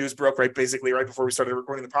 and that news broke right before we started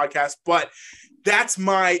recording the podcast. But that's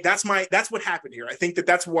what happened here. I think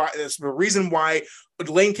that's the reason why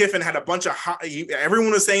Lane Kiffin had a bunch of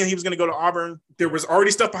everyone was saying he was going to go to Auburn. There was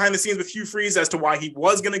already stuff behind the scenes with Hugh Freeze as to why he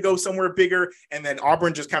was going to go somewhere bigger, and then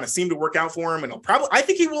Auburn just kind of seemed to work out for him. And I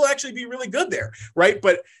think he will actually be really good there, right?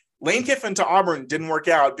 But Lane Kiffin to Auburn didn't work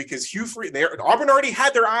out because Auburn already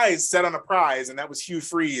had their eyes set on a prize, and that was Hugh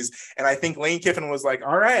Freeze. And I think Lane Kiffin was like,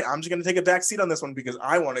 all right, I'm just going to take a back seat on this one because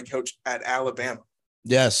I want to coach at Alabama.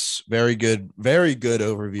 Yes, very good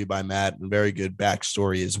overview by Matt, and very good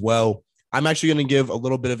backstory as well. I'm actually going to give a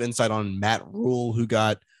little bit of insight on Matt Rhule, who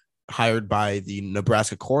got hired by the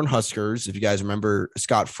Nebraska Cornhuskers. If you guys remember,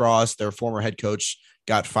 Scott Frost, their former head coach,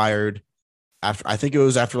 got fired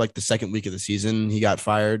after like the second week of the season. He got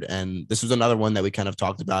fired, and this was another one that we kind of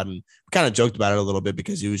talked about and kind of joked about it a little bit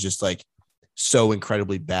because he was just like so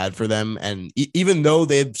incredibly bad for them. And even though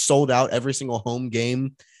they've sold out every single home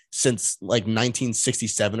game since like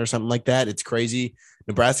 1967 or something like that, it's crazy.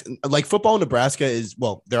 Nebraska, like football in Nebraska is,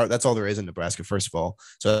 well, that's all there is in Nebraska, first of all.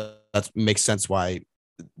 So that makes sense why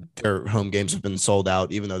their home games have been sold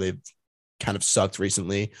out, even though they've kind of sucked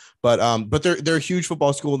recently. But they're a huge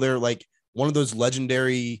football school. They're like one of those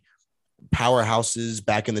legendary powerhouses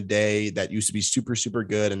back in the day that used to be super, super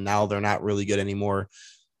good, and now they're not really good anymore.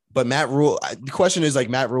 But Matt Rhule, the question is like,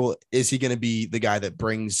 Matt Rhule, is he going to be the guy that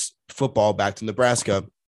brings football back to Nebraska?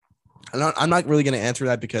 And I'm not really going to answer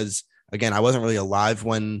that because, again, I wasn't really alive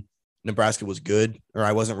when Nebraska was good, or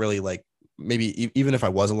I wasn't really like, maybe even if I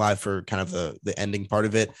was alive for kind of the ending part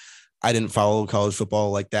of it, I didn't follow college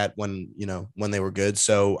football like that when they were good.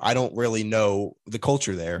 So I don't really know the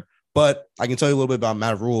culture there, but I can tell you a little bit about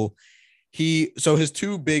Matt Rhule. His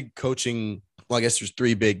two big coaching, well, I guess there's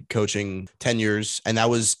three big coaching tenures, and that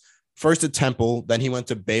was first at Temple. Then he went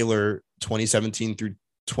to Baylor 2017 through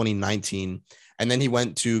 2019. And then he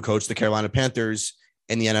went to coach the Carolina Panthers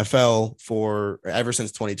in the NFL for ever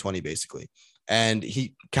since 2020, basically. And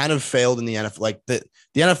he kind of failed in the NFL. Like the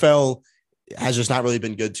NFL has just not really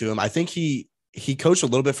been good to him. I think he coached a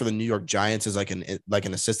little bit for the New York Giants as like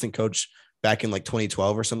an assistant coach back in like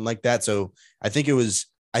 2012 or something like that. So I think it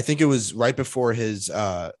was right before his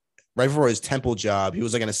Temple job. He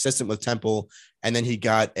was like an assistant with Temple, and then he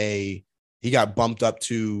got bumped up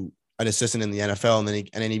to an assistant in the NFL,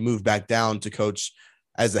 and then he moved back down to coach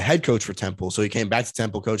as the head coach for Temple. So he came back to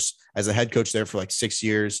Temple, coached as a head coach there for like 6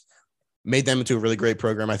 years, made them into a really great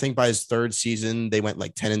program. I think by his third season, they went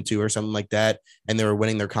like 10-2 or something like that. And they were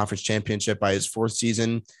winning their conference championship by his fourth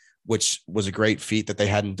season, which was a great feat that they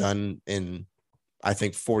hadn't done in, I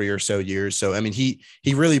think, 40 or so years. So, I mean, he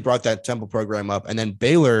really brought that Temple program up. And then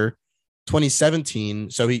Baylor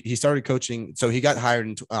 2017. So he started coaching. So he got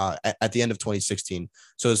hired at the end of 2016.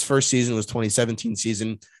 So his first season was 2017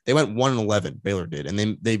 season. They went 1-11. Baylor did, and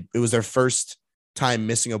it was their first time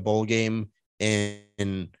missing a bowl game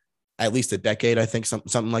in at least a decade. I think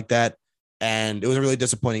something like that. And it was a really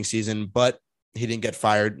disappointing season, but he didn't get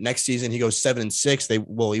fired. Next season he goes 7-6.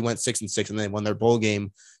 He went 6-6, and they won their bowl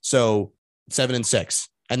game. So 7-6,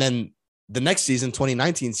 and then the next season,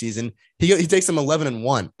 2019 season, he takes them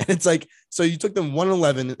 11-1. And it's like, so you took them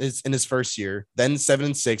 1-11 in his first year, then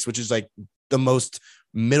 7-6, which is like the most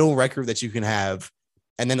middle record that you can have.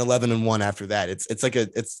 And then 11-1 after that. It's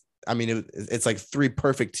like three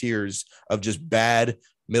perfect tiers of just bad,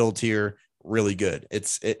 middle tier, really good.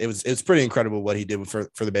 It's pretty incredible what he did for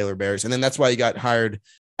the Baylor Bears. And then that's why he got hired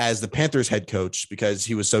as the Panthers head coach, because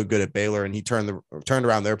he was so good at Baylor and he turned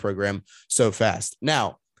around their program so fast.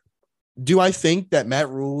 Now, do I think that Matt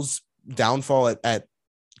Rhule's downfall at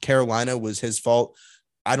Carolina was his fault?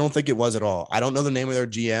 I don't think it was at all. I don't know the name of their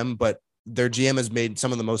GM, but their GM has made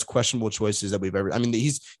some of the most questionable choices that we've ever. I mean,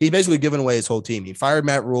 he's basically given away his whole team. He fired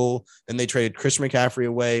Matt Rhule, then they traded Christian McCaffrey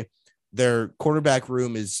away. Their quarterback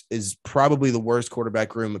room is probably the worst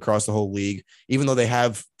quarterback room across the whole league, even though they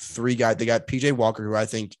have three guys. They got PJ Walker, who I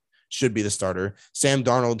think should be the starter, Sam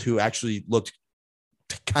Darnold, who actually looked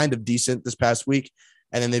kind of decent this past week,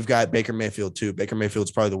 and then they've got Baker Mayfield too. Baker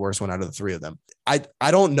Mayfield's probably the worst one out of the three of them.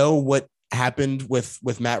 I don't know what happened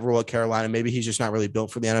with Matt Rhule at Carolina. Maybe he's just not really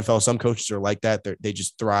built for the NFL. Some coaches are like that. They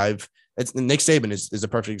just thrive. Nick Saban is a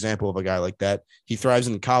perfect example of a guy like that. He thrives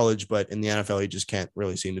in college, but in the NFL, he just can't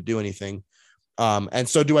really seem to do anything. And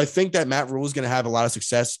so do I think that Matt Rhule is going to have a lot of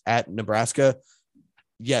success at Nebraska?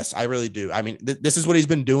 Yes, I really do. I mean, this is what he's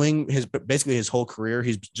been doing basically his whole career.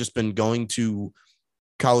 He's just been going to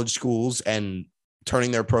college schools and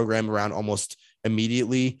turning their program around almost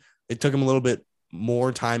immediately. It took him a little bit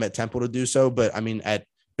more time at Temple to do so, but I mean, at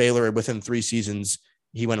Baylor, within 3 seasons,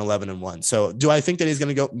 he went 11-1. So do I think that he's going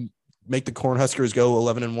to go make the Cornhuskers go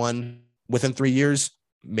 11-1 within 3 years?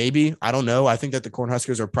 maybe, I don't know. I think that the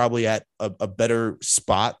Cornhuskers are probably at a better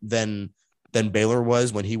spot than Baylor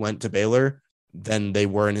was when he went to Baylor, than they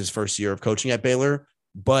were in his first year of coaching at Baylor.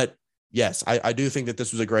 But yes, I do think that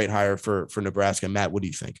this was a great hire for Nebraska. Matt, what do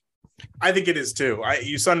you think? I think it is too.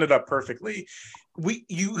 You summed it up perfectly.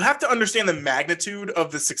 You have to understand the magnitude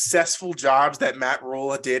of the successful jobs that Matt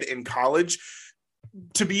Rhule did in college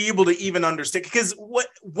to be able to even understand, because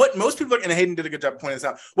what most people are, and Hayden did a good job pointing this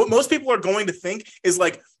out, what most people are going to think is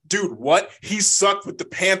like, dude, what? He sucked with the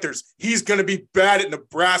Panthers. He's going to be bad at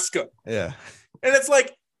Nebraska. Yeah. And it's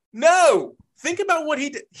like, no, think about what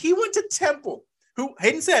he did. He went to Temple, who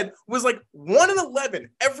Hayden said was like 1-11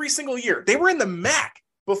 every single year. They were in the MAC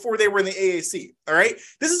before they were in the AAC. All right.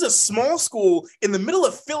 This is a small school in the middle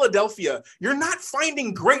of Philadelphia. You're not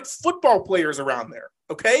finding great football players around there.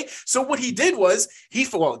 Okay. So what he did was he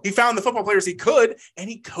found the football players he could, and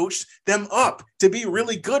he coached them up to be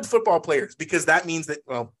really good football players, because that means that,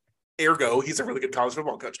 well, ergo, he's a really good college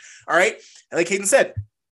football coach. All right. And like Hayden said,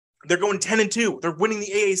 they're going 10-2. They're winning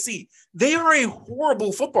the AAC. They are a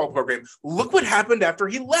horrible football program. Look what happened after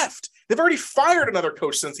he left. They've already fired another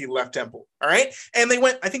coach since he left Temple. All right. And they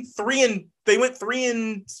went, I think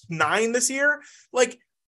 3-9 this year. Like,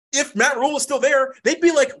 if Matt Rhule was still there, they'd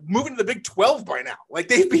be like moving to the Big 12 by now. Like,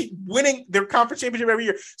 they'd be winning their conference championship every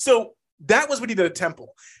year. So that was what he did at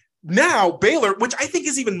Temple. Now Baylor, which I think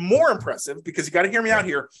is even more impressive, because you got to hear me out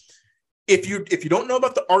here. If you don't know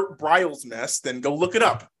about the Art Briles mess, then go look it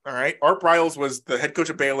up. All right. Art Briles was the head coach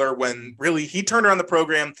of Baylor when really he turned around the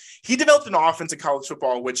program. He developed an offense in college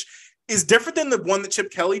football, which is different than the one that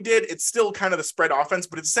Chip Kelly did. It's still kind of the spread offense,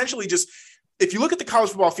 but it's essentially just, if you look at the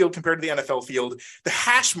college football field compared to the NFL field, the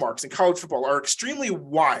hash marks in college football are extremely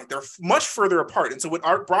wide. They're much further apart. And so what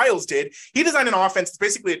Art Briles did, he designed an offense that's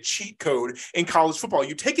basically a cheat code in college football.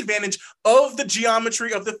 You take advantage of the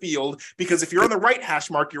geometry of the field, because if you're on the right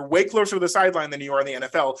hash mark, you're way closer to the sideline than you are in the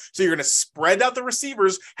NFL. So you're going to spread out the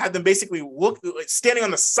receivers, have them basically look standing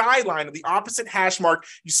on the sideline of the opposite hash mark.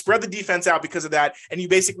 You spread the defense out because of that, and you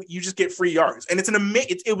just get free yards. And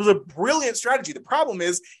it was a brilliant strategy. The problem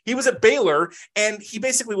is he was at Baylor, and he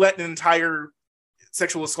basically let an entire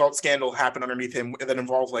sexual assault scandal happen underneath him that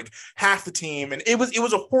involved like half the team. And it was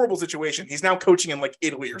a horrible situation. He's now coaching in like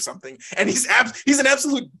Italy or something. And he's an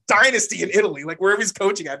absolute dynasty in Italy, like wherever he's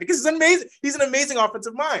coaching at, because he's amazing. He's an amazing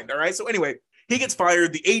offensive mind. All right. So anyway, he gets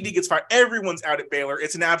fired. The AD gets fired. Everyone's out at Baylor.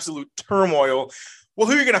 It's an absolute turmoil. Well,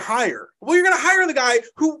 who are you going to hire? Well, you're going to hire the guy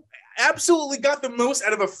who absolutely got the most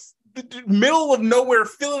out of a middle of nowhere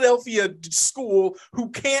Philadelphia school who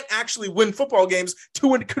can't actually win football games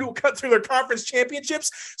to cut through their conference championships.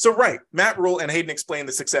 So right, Matt Rhule, and Hayden explained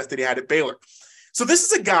the success that he had at Baylor. So this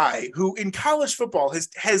is a guy who in college football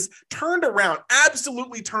has turned around,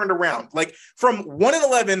 absolutely turned around, like from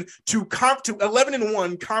 1-11 to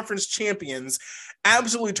 11-1 conference champions.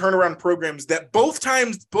 Absolutely turn around programs that both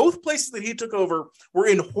places that he took over were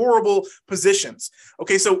in horrible positions.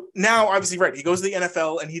 Okay, so now obviously, right, he goes to the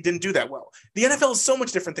NFL and he didn't do that well. The NFL is so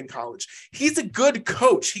much different than college. He's a good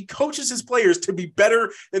coach. He coaches his players to be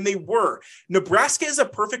better than they were. Nebraska is a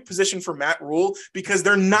perfect position for Matt Rhule because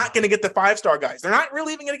they're not going to get the 5-star guys. They're not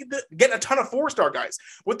really even going to get a ton of 4-star guys.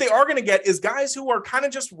 What they are going to get is guys who are kind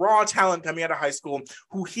of just raw talent coming out of high school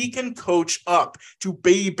who he can coach up to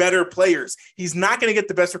be better players. He's not going to get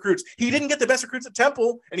the best recruits. He didn't get the best recruits at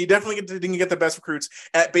Temple, and he definitely didn't get the best recruits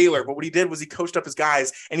at Baylor. But what he did was he coached up his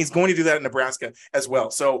guys, and he's going to do that at Nebraska as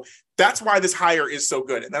well. So that's why this hire is so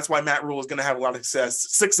good, and that's why Matt Rhule is going to have a lot of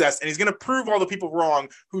success, and he's going to prove all the people wrong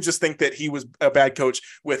who just think that he was a bad coach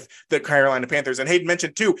with the Carolina Panthers. And Hayden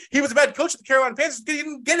mentioned too, he was a bad coach with the Carolina Panthers because he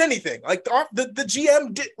didn't get anything. Like the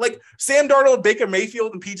GM did, like Sam Darnold, Baker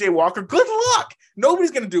Mayfield, and PJ Walker. Good luck.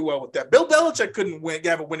 Nobody's going to do well with that. Bill Belichick couldn't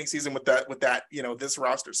have a winning season with that, this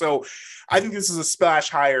roster. So I think this is a splash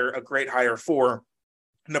hire, a great hire for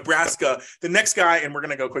Nebraska. The next guy, and we're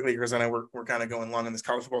going to go quickly because I know we're kind of going long in this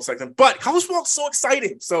college football segment, but college football is so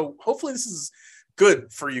exciting. So hopefully this is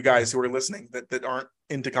good for you guys who are listening that aren't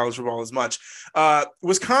into college football as much.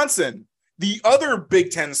 Wisconsin, the other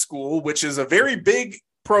Big Ten school, which is a very big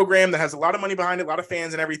program that has a lot of money behind it, a lot of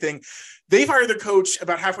fans and everything. They've hired their coach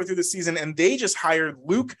about halfway through the season, and they just hired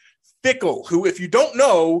Luke Fickell, who, if you don't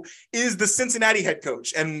know, is the Cincinnati head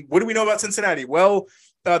coach. And what do we know about Cincinnati? Well,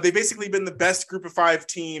 They've basically been the best group of 5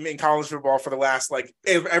 team in college football for the last, like,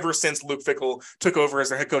 ever since Luke Fickell took over as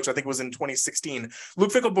their head coach. I think it was in 2016.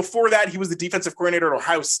 Luke Fickell, before that, he was the defensive coordinator at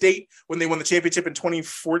Ohio State when they won the championship in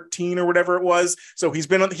 2014 or whatever it was. So he's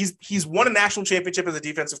won a national championship as a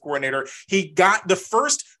defensive coordinator. He got the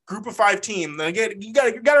first group of 5 team. And again, you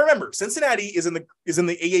got to remember, Cincinnati is in the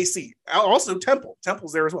AAC. Also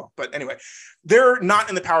Temple's there as well. But anyway, they're not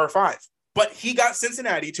in the Power 5. But he got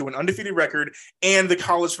Cincinnati to an undefeated record and the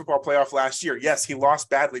college football playoff last year. Yes, he lost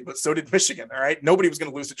badly, but so did Michigan. All right. Nobody was going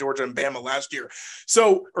to lose to Georgia and Bama last year.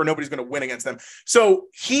 Or nobody's going to win against them. So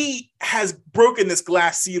he has broken this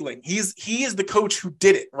glass ceiling. He is the coach who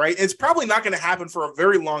did it, right? It's probably not going to happen for a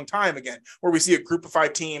very long time again, where we see a group of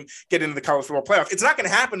 5 team get into the college football playoff. It's not going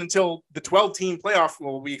to happen until the 12-team playoff.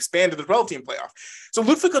 Well, we expand to the 12-team playoff. So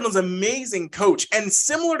Luke Fickell is an amazing coach, and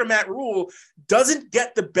similar to Matt Rule, doesn't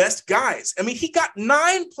get the best guys. I mean, he got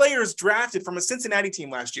 9 players drafted from a Cincinnati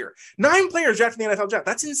team last year. 9 players drafted in the NFL draft.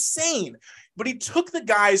 That's insane. But he took the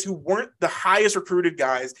guys who weren't the highest recruited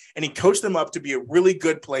guys, and he coached them up to be really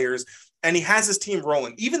good players. And he has his team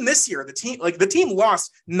rolling. Even this year, the team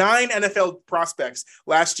lost 9 NFL prospects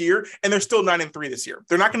last year, and they're still 9-3 this year.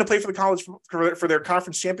 They're not going to play for the college for their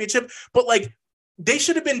conference championship, but like, they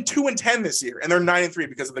should have been 2-10 this year, and they're 9-3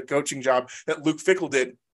 because of the coaching job that Luke Fickell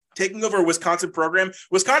did, taking over a Wisconsin program.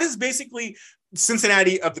 Wisconsin is basically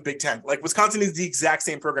Cincinnati of the Big Ten. Like, Wisconsin is the exact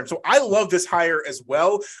same program. So I love this hire as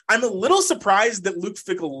well. I'm a little surprised that Luke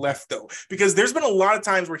Fickell left, though, because there's been a lot of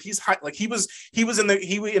times where he interviewed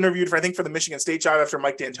for, I think, for the Michigan State job after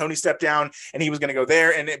Mike D'Antoni stepped down, and he was going to go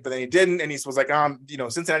there, but then he didn't, and he was like,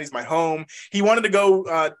 Cincinnati's my home. He wanted to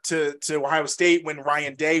go to Ohio State when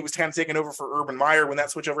Ryan Day was kind of taking over for Urban Meyer when that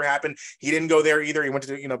switchover happened. He didn't go there either. He went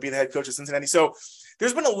to be the head coach of Cincinnati. So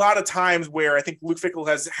there's been a lot of times where I think Luke Fickell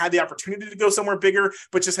has had the opportunity to go somewhere bigger,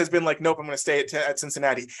 but just has been like, nope, I'm going to stay at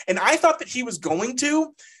Cincinnati. And I thought that he was going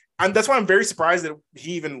to. That's why I'm very surprised that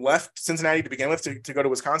he even left Cincinnati to begin with to go to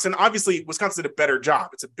Wisconsin. Obviously, Wisconsin did a better job.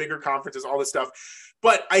 It's a bigger conference, all this stuff.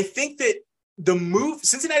 But I think that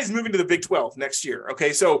Cincinnati's moving to the Big 12 next year.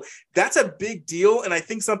 Okay, so that's a big deal. And I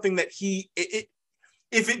think something that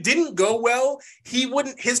if it didn't go well,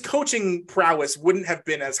 his coaching prowess wouldn't have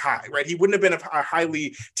been as high, right? He wouldn't have been a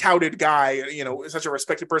highly touted guy, such a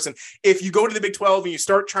respected person. If you go to the Big 12 and you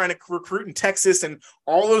start trying to recruit in Texas and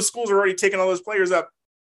all those schools are already taking all those players up,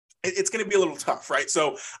 it's going to be a little tough, right?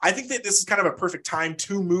 So I think that this is kind of a perfect time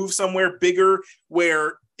to move somewhere bigger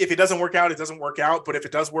where if it doesn't work out, it doesn't work out. But if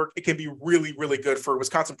it does work, it can be really, really good for a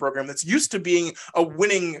Wisconsin program that's used to being a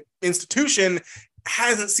winning institution.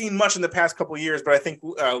 Hasn't seen much in the past couple of years, but I think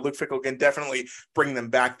Luke Fickell can definitely bring them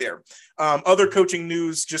back there. Other coaching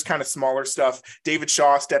news, just kind of smaller stuff. David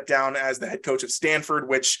Shaw stepped down as the head coach of Stanford,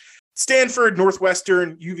 which Stanford,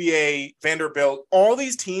 Northwestern, UVA, Vanderbilt, all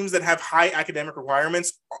these teams that have high academic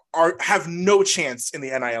requirements have no chance in the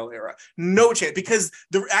NIL era. No chance, because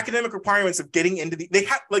the academic requirements of getting into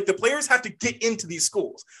the players have to get into these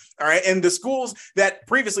schools. All right. And the schools that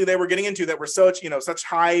previously they were getting into that were such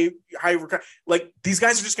high, like, these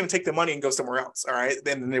guys are just going to take the money and go somewhere else. All right.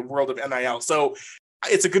 Then in the world of NIL. So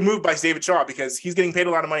it's a good move by David Shaw because he's getting paid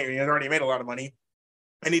a lot of money. He has already made a lot of money.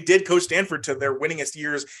 And he did coach Stanford to their winningest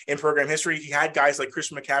years in program history. He had guys like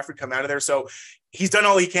Christian McCaffrey come out of there. So he's done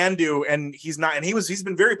all he can do. And he's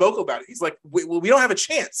been very vocal about it. He's like, we don't have a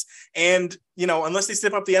chance. And, unless they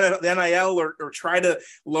step up the NIL or try to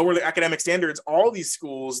lower the academic standards, all these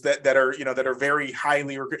schools that are very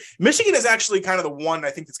highly recruited. Michigan is actually kind of the one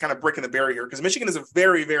I think that's kind of breaking the barrier, because Michigan is a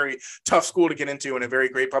very, very tough school to get into and a very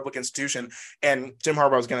great public institution. And Jim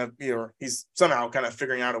Harbaugh is going to, he's somehow kind of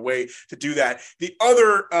figuring out a way to do that. The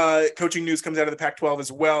other coaching news comes out of the Pac-12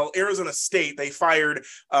 as well. Arizona State, they fired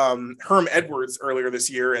Herm Edwards earlier this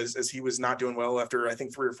year as he was not doing well after, I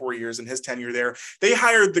think, 3 or 4 years in his tenure there. They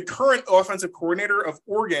hired the current offensive coordinator of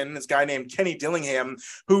Oregon, this guy named Kenny Dillingham,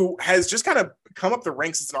 who has just kind of come up the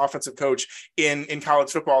ranks as an offensive coach in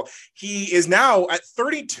college football. He is now at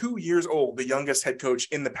 32 years old, the youngest head coach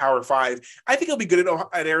in the Power 5. I think he'll be good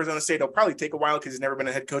at Arizona State. It'll probably take a while because he's never been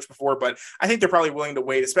a head coach before, but I think they're probably willing to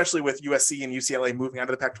wait, especially with USC and UCLA moving out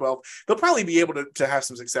of the Pac-12. They'll probably be able to have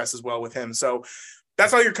some success as well with him. So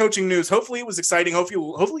that's all your coaching news. Hopefully it was exciting.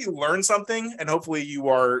 Hopefully you learned something, and hopefully you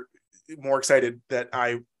are more excited that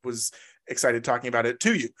I was excited talking about it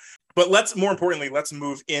to you. But let's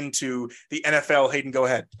move into the NFL. Hayden, go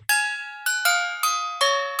ahead.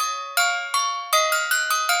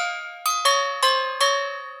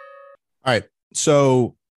 All right.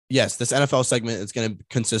 So yes, this NFL segment is going to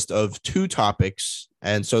consist of 2 topics.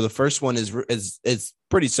 And so the first one is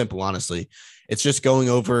pretty simple, honestly. It's just going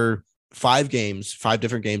over 5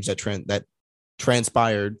 different games that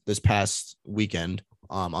transpired this past weekend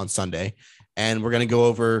on Sunday. And we're going to go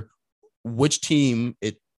over which team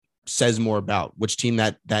it says more about, which team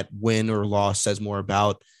that win or loss says more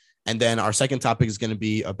about. And then our second topic is going to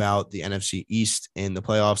be about the NFC East in the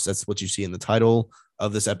playoffs. That's what you see in the title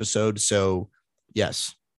of this episode. So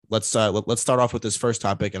yes, let's start off with this first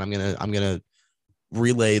topic, and I'm gonna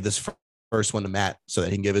relay this first one to Matt so that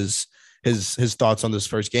he can give his thoughts on this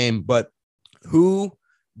first game. But who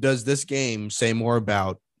does this game say more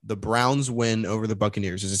about? The Browns win over the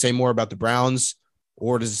Buccaneers. Does it say more about the Browns,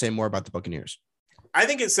 or does it say more about the Buccaneers? I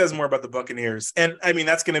think it says more about the Buccaneers. And I mean,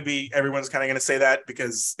 that's going to be, everyone's kind of going to say that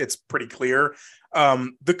because it's pretty clear.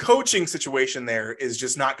 The coaching situation there is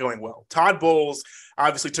just not going well. Todd Bowles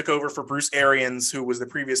obviously took over for Bruce Arians, who was the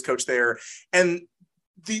previous coach there. And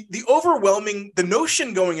the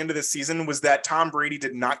notion going into this season was that Tom Brady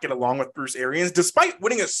did not get along with Bruce Arians, despite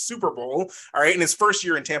winning a Super Bowl, all right, in his first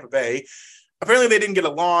year in Tampa Bay. Apparently they didn't get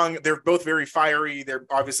along. They're both very fiery. They're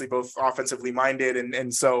obviously both offensively minded.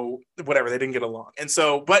 And so whatever, they didn't get along. And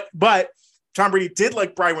so, but Tom Brady did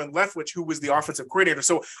like Byron Leftwich, who was the offensive coordinator.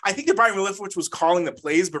 So I think that Byron Leftwich was calling the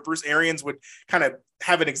plays, but Bruce Arians would kind of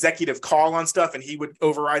have an executive call on stuff, and he would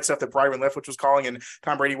override stuff that Byron Leftwich was calling, and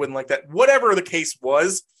Tom Brady wouldn't like that. Whatever the case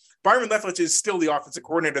was, Byron Leftwich is still the offensive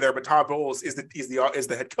coordinator there, but Todd Bowles is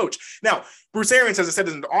the head coach. Now, Bruce Arians, as I said,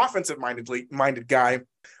 is an offensive minded guy.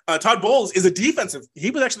 Todd Bowles is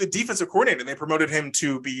he was actually the defensive coordinator, and they promoted him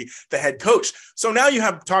to be the head coach. So now you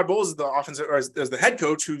have Todd Bowles as the offensive, or as the head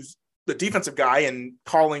coach, who's the defensive guy and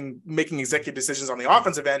making executive decisions on the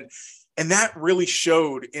offensive end. And that really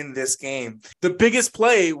showed in this game. The biggest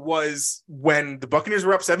play was when the Buccaneers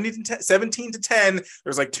were up 17-10.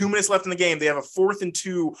 There's like 2 minutes left in the game. They have a 4th and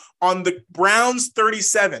 2 on the Browns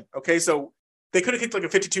 37. Okay, so they could have kicked like a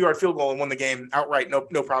 52-yard field goal and won the game outright.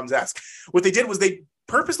 No problems asked. What they did was they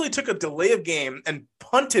purposely took a delay of game and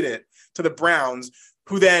punted it to the Browns,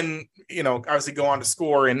 who then, obviously go on to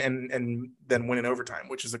score and then win in overtime,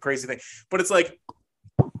 which is a crazy thing. But it's like,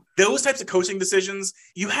 those types of coaching decisions,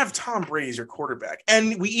 you have Tom Brady as your quarterback.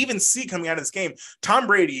 And we even see coming out of this game, Tom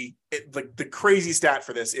Brady, the crazy stat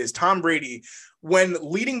for this is Tom Brady, when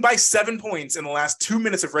leading by 7 points in the last 2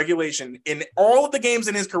 minutes of regulation in all of the games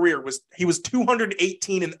in his career, he was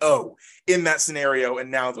 218-0 in that scenario.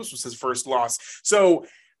 And now this was his first loss. So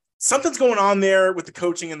something's going on there with the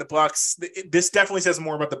coaching and the Bucs. This definitely says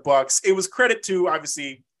more about the Bucs. It was credit to,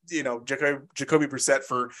 obviously, Jacoby Brissett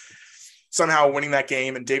for somehow winning that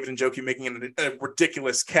game, and David Njoku making a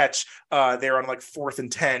ridiculous catch there on like 4th and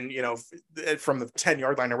 10, from the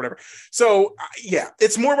 10-yard line or whatever. So yeah,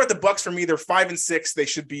 it's more about the Bucs for me. They're 5-6. They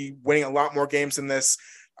should be winning a lot more games than this.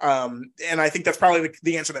 And I think that's probably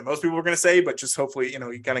the answer that most people are going to say, but just hopefully, you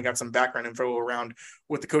kind of got some background info around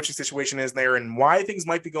what the coaching situation is there and why things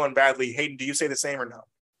might be going badly. Hayden, do you say the same or no?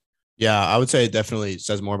 Yeah, I would say it definitely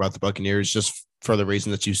says more about the Buccaneers, just for the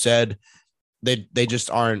reason that you said. They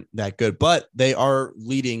just aren't that good, but they are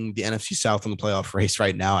leading the NFC South in the playoff race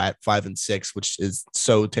right now at 5-6, which is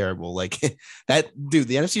so terrible. Like that, dude,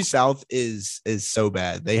 the NFC South is so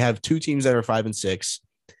bad. They have 2 teams that are 5-6,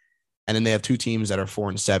 and then they have 2 teams that are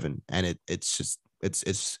 4-7. And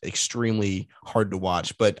it's extremely hard to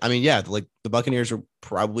watch. But I mean, yeah, like the Buccaneers will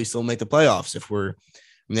probably still make the playoffs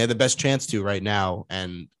they have the best chance to right now,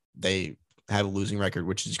 and they have a losing record,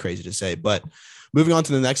 which is crazy to say. But moving on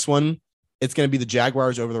to the next one, it's going to be the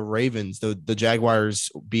Jaguars over the Ravens. The Jaguars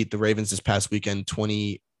beat the Ravens this past weekend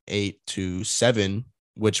 28-7,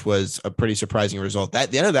 which was a pretty surprising result.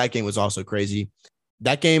 The end of that game was also crazy.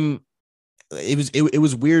 That game, it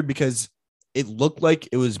was weird because it looked like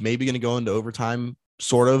it was maybe going to go into overtime,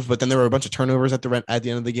 sort of, but then there were a bunch of turnovers at the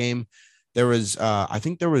end of the game. There was, I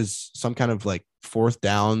think there was some kind of like 4th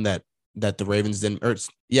down that the Ravens didn't, it was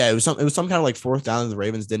some kind of like 4th down that the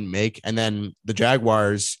Ravens didn't make, and then the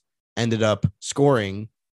Jaguars ended up scoring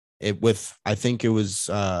it with, I think it was,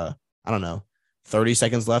 30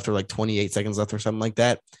 seconds left or like 28 seconds left or something like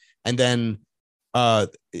that. And then,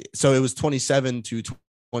 so it was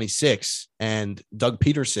 27-26, and Doug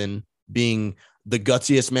Peterson, being the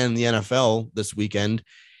gutsiest man in the NFL this weekend,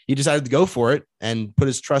 he decided to go for it and put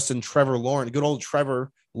his trust in Trevor Lawrence, good old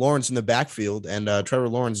Trevor Lawrence in the backfield. And Trevor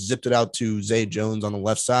Lawrence zipped it out to Zay Jones on the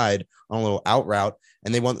left side on a little out route,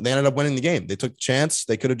 and they ended up winning the game. They took a chance.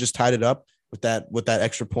 They could have just tied it up with that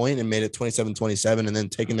extra point and made it 27-27, and then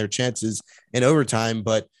taking their chances in overtime.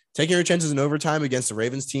 But taking your chances in overtime against the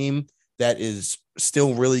Ravens team that is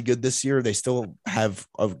still really good this year, they still have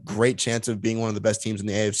a great chance of being one of the best teams in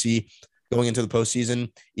the AFC going into the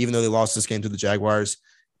postseason, even though they lost this game to the Jaguars.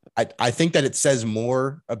 I think that it says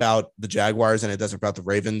more about the Jaguars than it does about the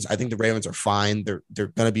Ravens. I think the Ravens are fine. They're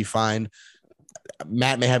going to be fine.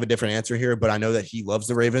 Matt may have a different answer here, but I know that he loves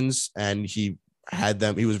the Ravens and he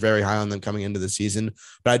was very high on them coming into the season.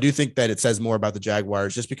 But I do think that it says more about the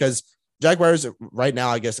Jaguars just because Jaguars right now,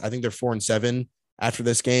 I think they're 4-7 after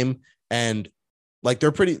this game. And like,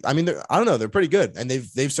 they're pretty, I mean, I don't know, they're pretty good. And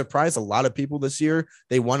they've surprised a lot of people this year.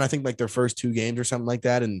 They won, I think, like their first 2 games or something like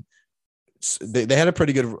that. And they had a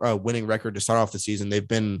pretty good winning record to start off the season.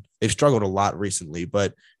 They've struggled a lot recently,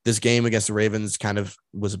 but this game against the Ravens kind of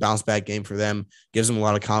was a bounce back game for them. Gives them a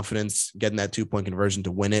lot of confidence, getting that 2-point conversion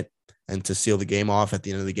to win it and to seal the game off at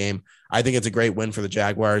the end of the game. I think it's a great win for the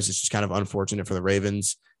Jaguars. It's just kind of unfortunate for the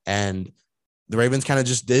Ravens, and the Ravens kind of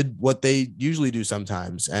just did what they usually do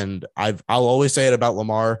sometimes. And I'll always say it about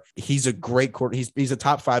Lamar. He's a great he's a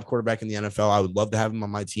top 5 quarterback in the NFL. I would love to have him on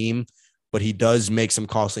my team, but he does make some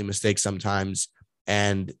costly mistakes sometimes.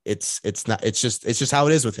 And it's just how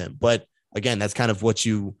it is with him. But again, that's kind of what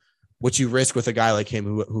you risk with a guy like him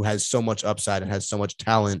who has so much upside and has so much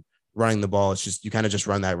talent running the ball. It's just, you kind of just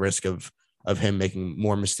run that risk of him making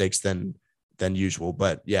more mistakes than usual.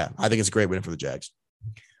 But yeah, I think it's a great win for the Jags.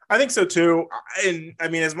 I think so too. And I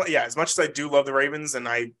mean, as much as I do love the Ravens, and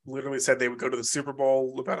I literally said they would go to the Super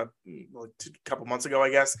Bowl about a couple months ago, I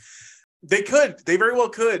guess they very well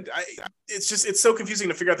could. It's so confusing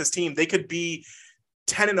to figure out this team. They could be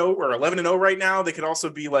 10-0 or 11-0 right now. They could also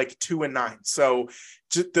be like 2-9. So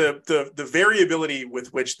just the variability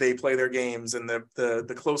with which they play their games and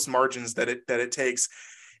the close margins that it takes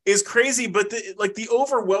is crazy. But the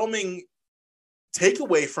overwhelming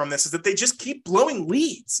takeaway from this is that they just keep blowing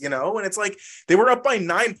leads, and it's like they were up by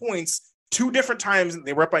 9 points 2 different times.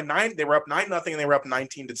 They were up by 9. They were up 9-0, and they were up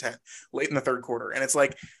 19-10 late in the third quarter. And it's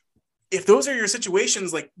like, if those are your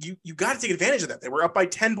situations, like you got to take advantage of that. They were up by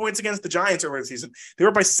 10 points against the Giants earlier the season. They were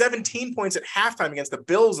up by 17 points at halftime against the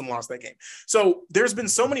Bills and lost that game. So there's been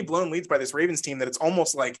so many blown leads by this Ravens team that it's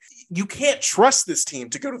almost like you can't trust this team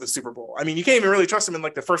to go to the Super Bowl. I mean, you can't even really trust them in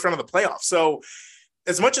like the first round of the playoffs. So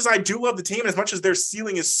as much as I do love the team, as much as their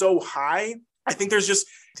ceiling is so high, I think there's just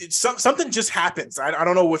something just happens. I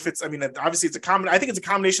don't know if it's, I mean, obviously I think it's a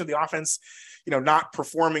combination of the offense, not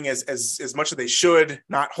performing as much as they should,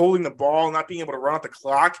 not holding the ball, not being able to run out the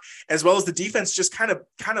clock, as well as the defense just kind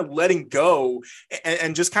of letting go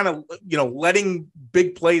and just kind of, letting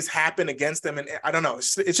big plays happen against them. And I don't know,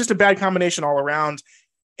 it's just a bad combination all around.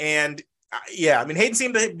 And yeah, I mean, Hayden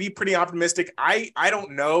seemed to be pretty optimistic. I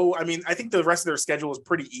don't know. I mean, I think the rest of their schedule is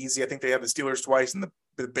pretty easy. I think they have the Steelers twice and the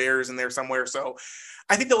Bears in there somewhere. So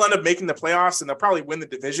I think they'll end up making the playoffs, and they'll probably win the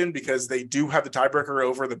division because they do have the tiebreaker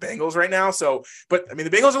over the Bengals right now. So, but I mean,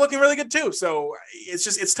 the Bengals are looking really good too. So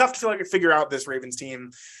it's tough to figure out this Ravens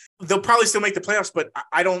team. They'll probably still make the playoffs, but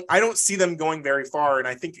I don't see them going very far. And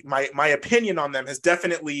I think my opinion on them has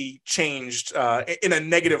definitely changed in a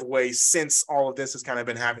negative way since all of this has kind of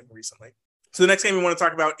been happening recently. So the next game we want to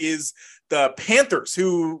talk about is the Panthers,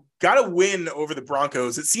 who got a win over the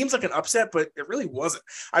Broncos. It seems like an upset, but it really wasn't.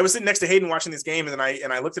 I was sitting next to Hayden watching this game, and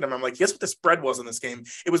I looked at him. I'm like, guess what the spread was in this game?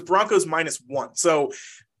 It was Broncos -1. So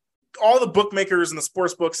all the bookmakers and the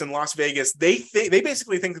sports books in Las Vegas, they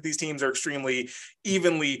basically think that these teams are extremely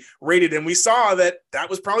evenly rated. And we saw that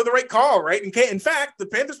was probably the right call, right? In fact, the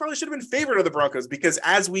Panthers probably should have been favored of the Broncos, because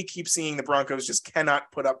as we keep seeing, the Broncos just cannot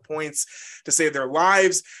put up points to save their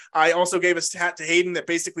lives. I also gave a stat to Hayden that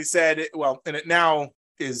basically said, well, and it now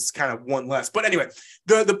is kind of one less. But anyway,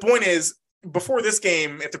 the point is, before this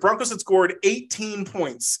game, if the Broncos had scored 18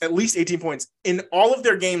 points, at least 18 points in all of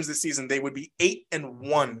their games this season, they would be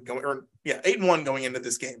 8-1 going into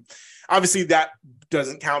this game. Obviously, that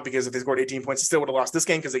doesn't count, because if they scored 18 points, they still would have lost this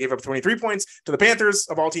game because they gave up 23 points to the Panthers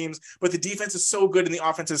of all teams. But the defense is so good and the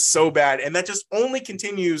offense is so bad, and that just only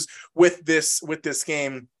continues with this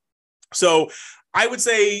game. So I would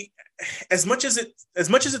say, as much as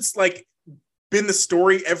it's like been the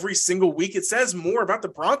story every single week, it says more about the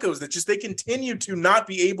Broncos that just they continue to not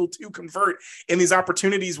be able to convert in these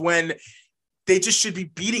opportunities when they just should be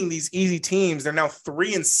beating these easy teams. They're now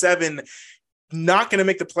 3-7, not going to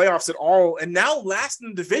make the playoffs at all, and now last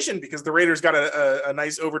in the division because the Raiders got a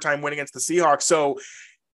nice overtime win against the Seahawks. So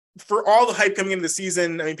for all the hype coming into the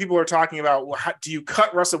season, I mean, people are talking about, well, do you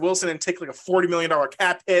cut Russell Wilson and take like a $40 million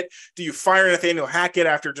cap hit? Do you fire Nathaniel Hackett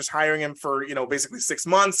after just hiring him for, basically 6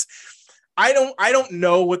 months? I don't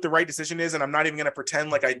know what the right decision is, and I'm not even going to pretend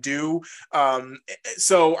like I do.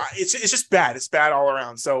 So it's just bad. It's bad all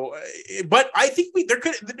around. So, but I think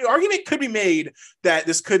the argument could be made that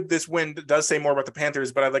this win does say more about the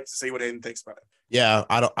Panthers, but I'd like to see what Hayden thinks about it. Yeah,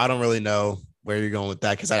 I don't really know where you're going with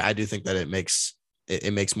that, because I do think that it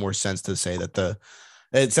makes more sense to say that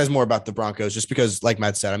it says more about the Broncos, just because, like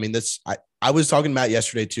Matt said, I mean, I was talking to Matt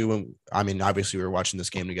yesterday too. And I mean, obviously we were watching this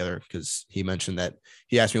game together because he mentioned that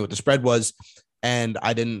he asked me what the spread was. And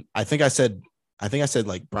I think I said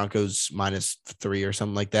like Broncos -3 or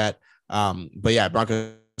something like that. But yeah,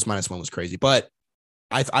 Broncos -1 was crazy. But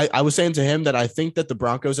I was saying to him that I think that the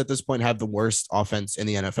Broncos at this point have the worst offense in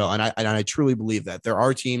the NFL. And I truly believe that there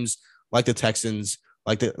are teams like the Texans,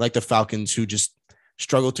 like the Falcons, who just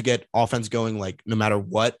struggle to get offense going, like no matter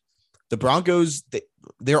what. The Broncos,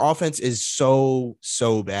 their offense is so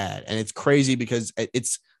bad. And it's crazy because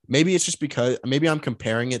maybe it's just because maybe I'm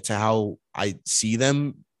comparing it to how I see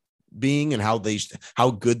them being and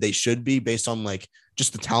how good they should be based on like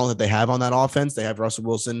just the talent that they have on that offense. They have Russell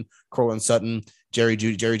Wilson, Cortland Sutton, Jerry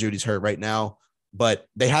Jeudy's hurt right now, but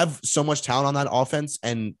they have so much talent on that offense,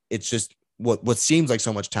 and it's just what seems like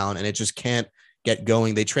so much talent, and it just can't get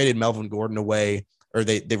going. They traded Melvin Gordon away, or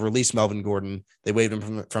they released Melvin Gordon. They waived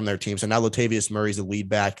him from their team. So now Latavius Murray's the lead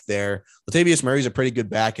back there. Latavius Murray's a pretty good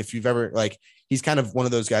back. If you've ever he's kind of one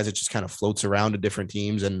of those guys that just kind of floats around to different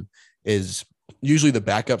teams and is usually the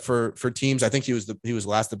backup for teams. I think he was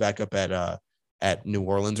last the backup at New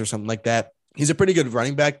Orleans or something like that. He's a pretty good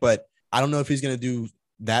running back, but I don't know if he's going to do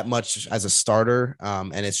that much as a starter.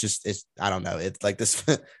 And I don't know. It's like this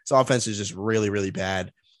offense is just really, really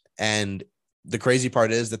bad. And the crazy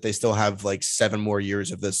part is that they still have like 7 more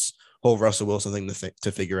years of this whole Russell Wilson thing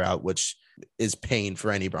to figure out, which is pain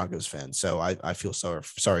for any Broncos fan. So I feel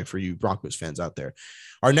sorry for you Broncos fans out there.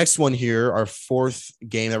 Our next one here, our fourth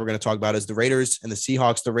game that we're going to talk about is the Raiders and the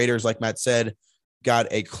Seahawks. The Raiders, like Matt said, got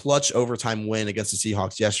a clutch overtime win against the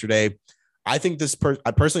Seahawks yesterday. I think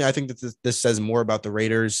I think that this says more about the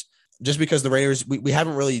Raiders, just because the Raiders, we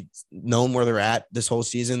haven't really known where they're at this whole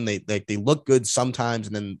season. They look good sometimes,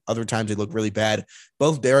 and then other times they look really bad.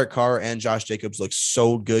 Both Derek Carr and Josh Jacobs looked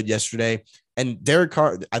so good yesterday. And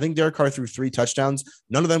I think Derek Carr threw 3 touchdowns.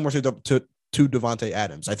 None of them were to Davante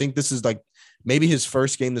Adams. I think this is like maybe his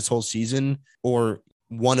first game this whole season, or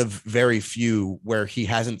one of very few where he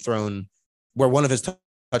hasn't thrown, where one of his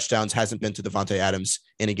touchdowns hasn't been to Davante Adams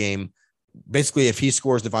in a game. Basically, if he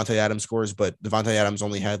scores, Davante Adams scores, but Davante Adams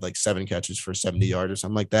only had like 7 catches for 70 yards or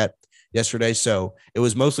something like that yesterday. So it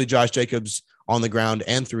was mostly Josh Jacobs on the ground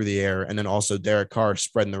and through the air, and then also Derek Carr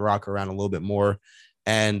spreading the rock around a little bit more.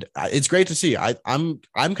 And it's great to see. I'm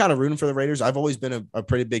kind of rooting for the Raiders. I've always been a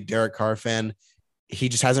pretty big Derek Carr fan. He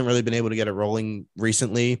just hasn't really been able to get it rolling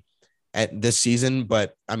recently at this season.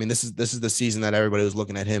 But I mean, this is the season that everybody was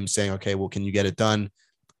looking at him saying, okay, well, can you get it done?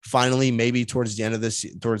 Finally, maybe towards the end of this,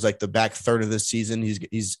 towards like the back third of this season,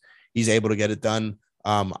 he's able to get it done.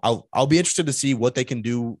 I'll be interested to see what they can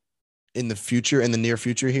do in the near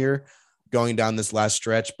future here, going down this last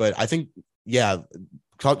stretch. But I think, yeah,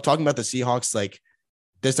 talking about the Seahawks, like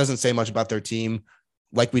this doesn't say much about their team.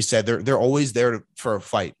 Like we said, they're always there for a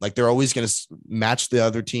fight. Like they're always going to match the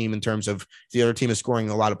other team in terms of, if the other team is scoring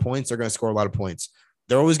a lot of points, they're going to score a lot of points.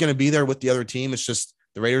 They're always going to be there with the other team. It's just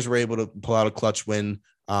the Raiders were able to pull out a clutch win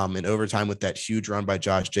in overtime with that huge run by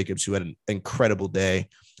Josh Jacobs, who had an incredible day.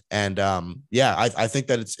 And I think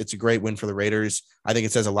that it's a great win for the Raiders. I think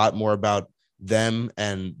it says a lot more about them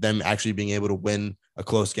and them actually being able to win a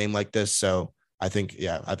close game like this. So I think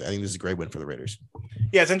this is a great win for the Raiders.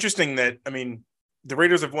 Yeah, it's interesting that, I mean, the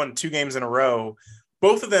Raiders have won 2 games in a row,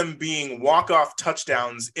 both of them being walk-off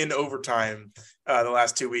touchdowns in overtime the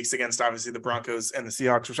last 2 weeks against obviously the Broncos and the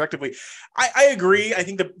Seahawks respectively. I agree. I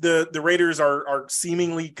think the Raiders are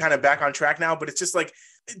seemingly kind of back on track now, but it's just like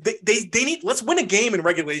they need, let's win a game in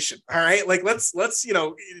regulation. All right. Like let's,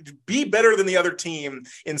 be better than the other team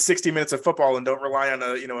in 60 minutes of football and don't rely on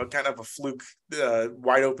a kind of a fluke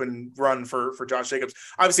wide open run for Josh Jacobs.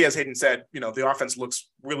 Obviously, as Hayden said, the offense looks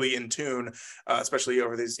really in tune, especially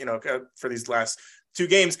over these, for these last 2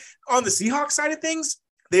 games. On the Seahawks side of things,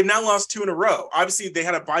 they've now lost 2 in a row. Obviously, they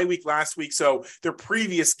had a bye week last week, so their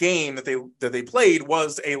previous game that they played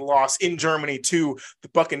was a loss in Germany to the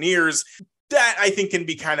Buccaneers. That I think can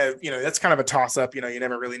be kind of, that's kind of a toss-up. You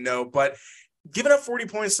never really know. But giving up 40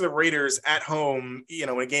 points to the Raiders at home, in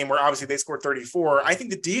a game where obviously they scored 34, I think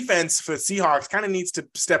the defense for the Seahawks kind of needs to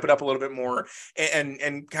step it up a little bit more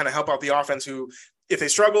and kind of help out the offense, who, if they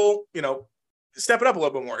struggle, step it up a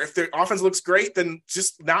little bit more. If the offense looks great, then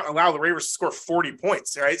just not allow the Raiders to score 40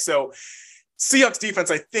 points, right? So Seahawks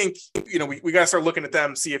defense, I think, we got to start looking at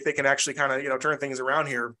them, see if they can actually kind of, turn things around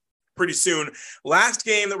here pretty soon. Last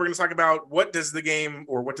game that we're going to talk about, what does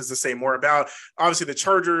this say more about? Obviously, the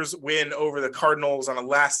Chargers win over the Cardinals on a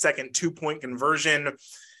last-second 2-point conversion.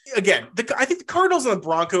 Again, I think the Cardinals and the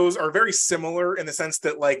Broncos are very similar in the sense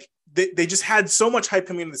that, like, they just had so much hype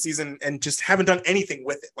coming into the season and just haven't done anything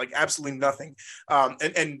with it, like absolutely nothing.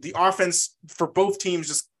 And the offense for both teams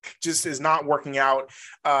just just is not working out.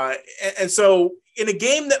 And so in a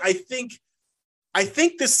game that I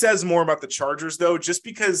think this says more about the Chargers, though, just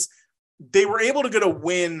because they were able to get a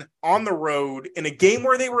win on the road in a game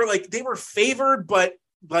where they were favored, but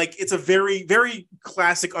like it's a very, very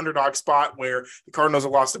classic underdog spot where the Cardinals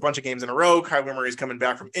have lost a bunch of games in a row. Kyler Murray's coming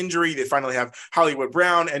back from injury. They finally have Hollywood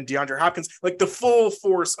Brown and DeAndre Hopkins, like the full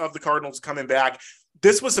force of the Cardinals coming back.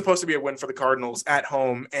 This was supposed to be a win for the Cardinals at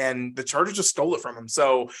home, and the Chargers just stole it from them.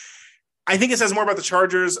 So I think it says more about the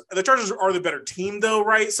Chargers. The Chargers are the better team, though,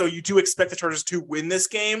 right? So you do expect the Chargers to win this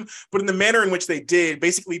game, but in the manner in which they did,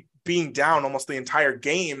 basically being down almost the entire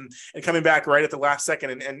game and coming back right at the last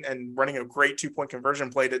second and running a great 2-point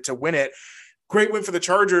conversion play to win it. Great win for the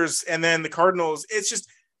Chargers. And then the Cardinals, it's just,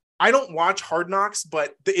 I don't watch Hard Knocks,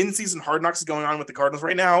 but the in-season Hard Knocks is going on with the Cardinals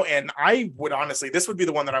right now. And I would honestly, this would be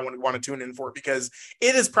the one that I would want to tune in for, because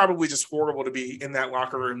it is probably just horrible to be in that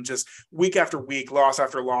locker room, just week after week, loss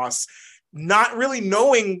after loss, not really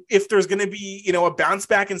knowing if there's going to be, a bounce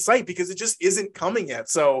back in sight, because it just isn't coming yet.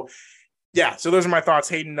 So yeah, so those are my thoughts.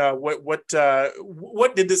 Hayden,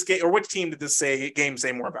 what did this game, or what team did this game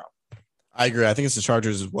say more about? I agree. I think it's the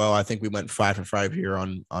Chargers as well. I think we went 5 for 5 here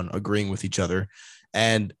on agreeing with each other.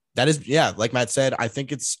 And that is, yeah, like Matt said, I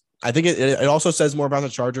think it also says more about the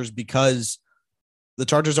Chargers, because the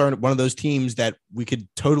Chargers are one of those teams that we could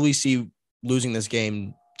totally see losing this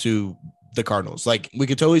game to the Cardinals. Like, we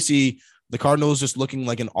could totally see the Cardinals just looking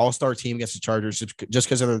like an all-star team against the Chargers just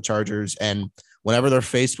because they're the Chargers. And whenever they're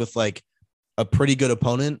faced with like a pretty good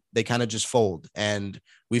opponent, they kind of just fold. And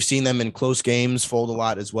we've seen them in close games fold a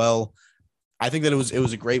lot as well. I think that it was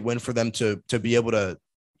a great win for them to be able to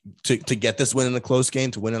get this win in a close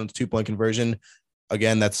game, to win on a 2-point conversion.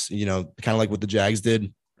 Again, that's, kind of like what the Jags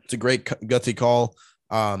did. It's a great gutsy call.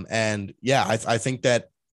 And yeah, I think that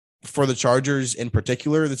for the Chargers in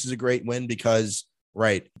particular, this is a great win because,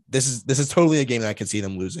 right, this is totally a game that I can see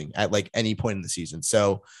them losing at like any point in the season.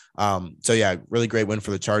 So yeah, really great win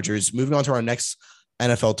for the Chargers. Moving on to our next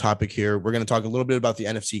NFL topic here, we're going to talk a little bit about the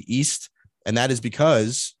NFC East. And that is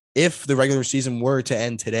because if the regular season were to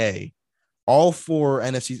end today, all 4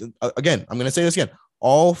 NFC, again, I'm going to say this again,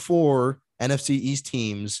 all 4 NFC East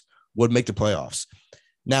teams would make the playoffs.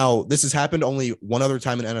 Now, this has happened only one other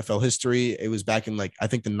time in NFL history. It was back in I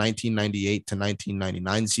think the 1998 to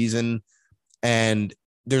 1999 season. And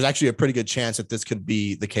there's actually a pretty good chance that this could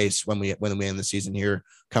be the case when we end the season here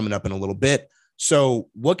coming up in a little bit. So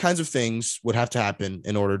what kinds of things would have to happen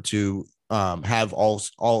in order to have all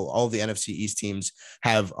of the NFC East teams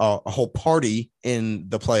have a whole party in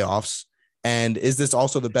the playoffs? And is this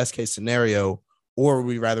also the best case scenario, or would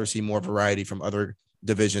we rather see more variety from other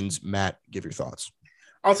divisions? Matt, give your thoughts.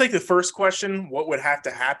 I'll take the first question. What would have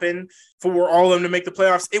to happen for all of them to make the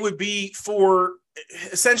playoffs? It would be for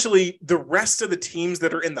essentially the rest of the teams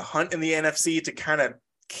that are in the hunt in the NFC to kind of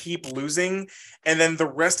keep losing. And then the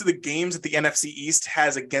rest of the games that the NFC East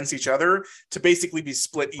has against each other to basically be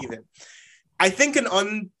split even. I think an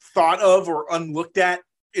unthought of or unlooked at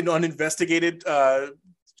and uninvestigated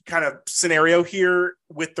kind of scenario here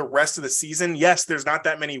with the rest of the season. Yes, there's not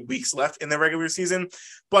that many weeks left in the regular season,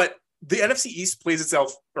 but the NFC East plays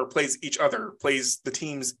the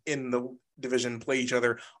teams in the division play each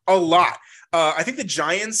other a lot. I think the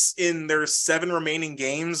Giants in their 7 remaining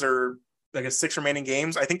games, or I guess 6 remaining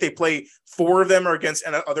games, I think they play 4 of them are against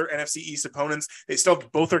other NFC East opponents. They still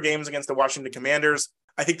have both their games against the Washington Commanders.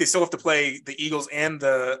 I think they still have to play the Eagles and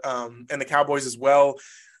the Cowboys as well.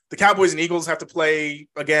 The Cowboys and Eagles have to play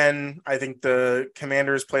again. I think the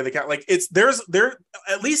Commanders play there's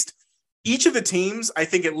at least each of the teams, I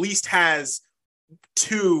think, at least has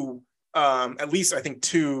 2 other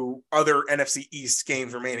NFC East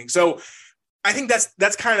games remaining. So I think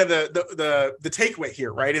that's kind of the takeaway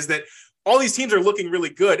here, right? Is that all these teams are looking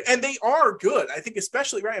really good, and they are good. I think,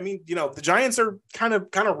 especially, right? I mean, the Giants are kind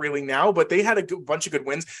of reeling now, but they had a bunch of good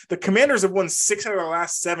wins. The Commanders have won 6 out of the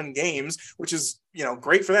last 7 games, which is,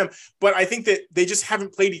 great for them. But I think that they just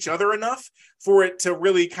haven't played each other enough for it to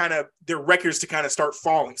really their records to kind of start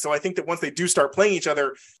falling. So I think that once they do start playing each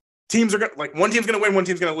other, teams are going to one team's going to win, one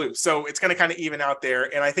team's going to lose. So it's going to kind of even out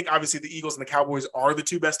there. And I think obviously the Eagles and the Cowboys are the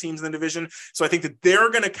 2 best teams in the division. So I think that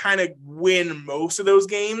they're going to kind of win most of those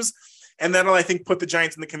games. And that'll, I think, put the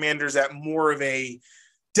Giants and the Commanders at more of a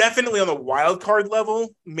definitely on the wild card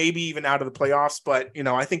level, maybe even out of the playoffs. But,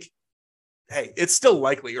 I think, hey, it's still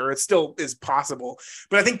likely, or it still is possible.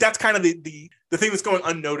 But I think that's kind of the thing that's going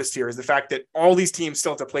unnoticed here, is the fact that all these teams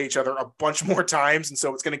still have to play each other a bunch more times. And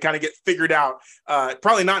so it's going to kind of get figured out,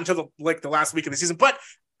 probably not until the last week of the season. But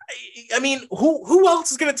I mean, who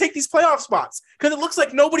else is going to take these playoff spots? Because it looks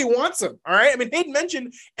like nobody wants them. All right. I mean, Hayden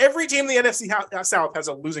mentioned every team in the NFC South has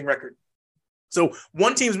a losing record. So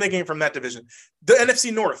one team's making it from that division. The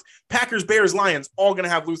NFC North, Packers, Bears, Lions, all going to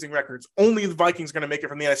have losing records. Only the Vikings are going to make it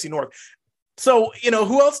from the NFC North. So,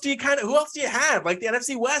 who else do you have? Like the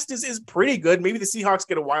NFC West is pretty good. Maybe the Seahawks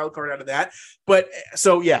get a wild card out of that. But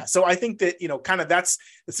so I think that, kind of that's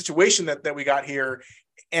the situation that we got here.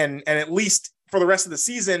 And at least for the rest of the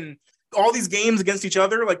season, all these games against each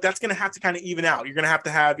other, like that's going to have to kind of even out. You're going to have,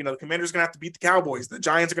 the Commanders going to have to beat the Cowboys. The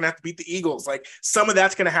Giants are going to have to beat the Eagles. Like some of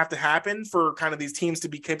that's going to have to happen for kind of these teams to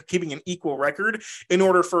be keeping an equal record in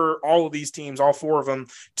order for all of these teams, all four of them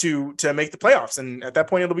to make the playoffs. And at that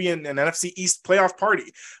point, it'll be an NFC East playoff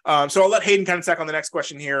party. So I'll let Hayden kind of tack on the next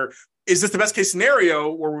question here. Is this the best case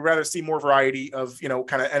scenario where we'd rather see more variety of,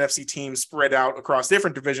 kind of NFC teams spread out across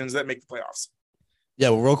different divisions that make the playoffs? Yeah,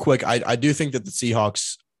 well, real quick, I do think that the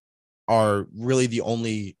Seahawks are really the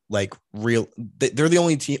only they're the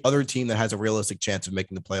only other team that has a realistic chance of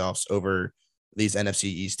making the playoffs over these NFC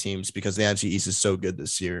East teams, because the NFC East is so good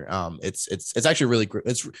this year. It's actually really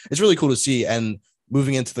it's really cool to see. And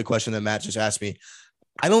moving into the question that Matt just asked me,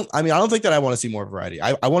 I don't think that I want to see more variety.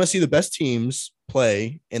 I want to see the best teams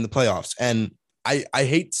play in the playoffs. And I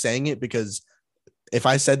hate saying it, because if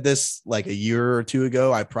I said this like a year or two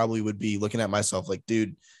ago, I probably would be looking at myself like,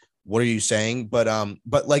 dude, what are you saying? But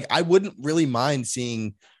like, I wouldn't really mind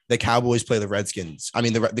seeing the Cowboys play the Redskins. I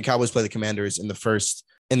mean, the Cowboys play the Commanders in the first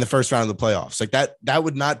round of the playoffs. Like that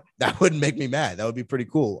wouldn't make me mad. That would be pretty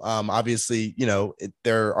cool. Obviously,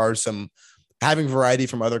 there are some, having variety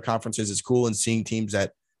from other conferences is cool, and seeing teams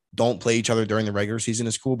that don't play each other during the regular season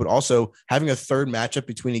is cool, but also having a third matchup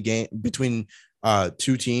between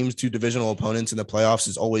two teams, two divisional opponents in the playoffs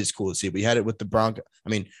is always cool to see. We had it with the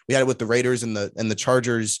we had it with the Raiders and the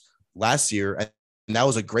Chargers last year, and that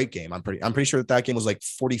was a great game. I'm pretty sure that game was like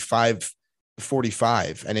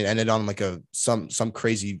 45-45, and it ended on like some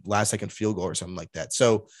crazy last second field goal or something like that.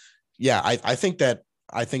 So yeah, I think that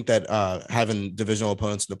having divisional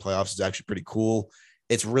opponents in the playoffs is actually pretty cool.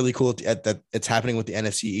 It's really cool that it's happening with the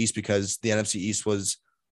NFC East, because the NFC East was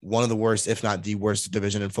one of the worst, if not the worst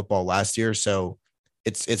division in football last year. So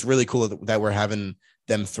it's really cool that we're having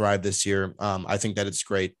them thrive this year. I think that it's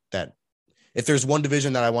great that if there's one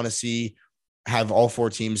division that I want to see have all four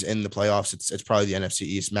teams in the playoffs, it's probably the NFC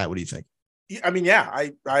East. Matt, what do you think? I mean, yeah,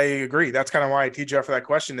 I agree. That's kind of why I teed you up for that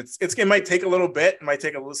question. It might take a little bit, it might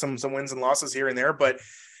take some wins and losses here and there, but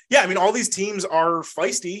yeah, I mean, all these teams are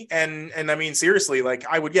feisty, and I mean, seriously, like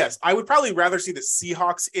I would probably rather see the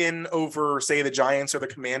Seahawks in over, say, the Giants or the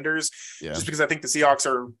Commanders, just because I think the Seahawks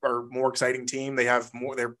are more exciting team. They have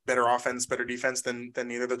they're better offense, better defense than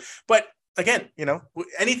either of those. But again,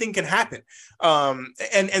 anything can happen.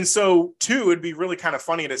 And so too, it'd be really kind of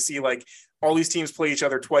funny to see like all these teams play each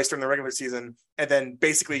other twice during the regular season, and then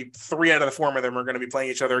basically 3 out of the 4 of them are going to be playing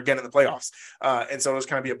each other again in the playoffs. And so there's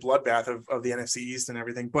kind of be a bloodbath of the NFC East and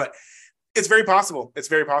everything, but it's very possible. It's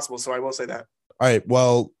very possible. So I will say that. All right.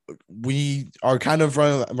 Well, we are kind of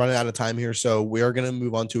running out of time here, so we are going to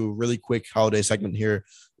move on to a really quick holiday segment here,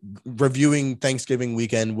 reviewing Thanksgiving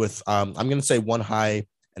weekend with, I'm going to say one high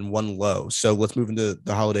and one low. So let's move into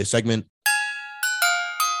the holiday segment.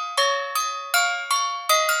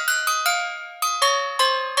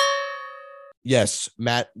 Yes,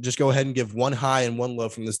 Matt, just go ahead and give one high and one low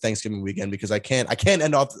from this Thanksgiving weekend, because I can't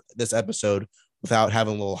end off this episode without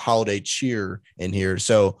having a little holiday cheer in here.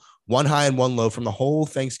 So one high and one low from the whole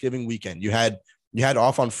Thanksgiving weekend. You had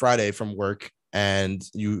off on Friday from work, and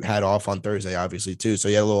you had off on Thursday, obviously, too. So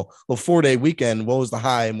you had a little 4-day weekend. What was the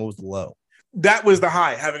high and what was the low? That was the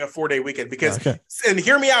high, having a 4-day weekend, because, and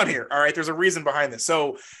hear me out here. All right. There's a reason behind this.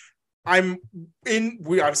 So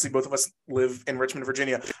we obviously both of us live in Richmond,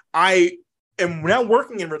 Virginia. I am now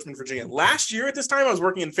working in Richmond, Virginia. Last year at this time, I was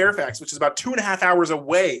working in Fairfax, which is about 2.5 hours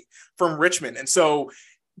away from Richmond. And so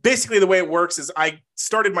basically the way it works is I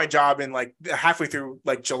started my job in like halfway through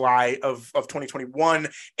like July of 2021.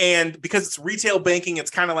 And because it's retail banking, it's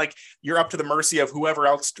kind of like you're up to the mercy of whoever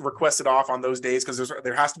else requested off on those days, because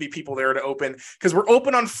there has to be people there to open, because we're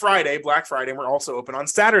open on Friday, Black Friday, and we're also open on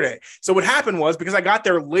Saturday. So what happened was, because I got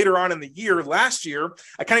there later on in the year last year,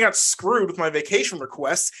 I kind of got screwed with my vacation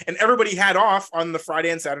requests, and everybody had off on the Friday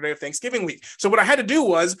and Saturday of Thanksgiving week. So what I had to do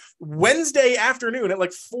was Wednesday afternoon at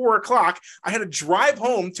like 4:00, I had to drive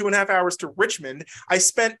home 2.5 hours to Richmond. I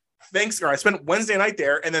spent Wednesday night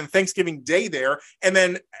there, and then Thanksgiving Day there, and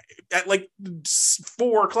then at like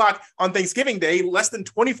 4:00 on Thanksgiving Day, less than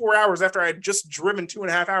 24 hours after I had just driven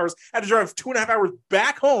 2.5 hours, I had to drive 2.5 hours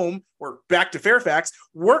back home, or back to Fairfax,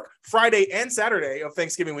 work Friday and Saturday of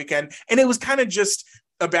Thanksgiving weekend, and it was kind of just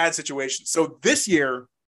a bad situation. So this year,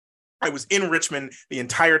 I was in Richmond the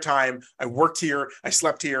entire time. I worked here, I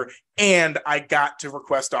slept here, and I got to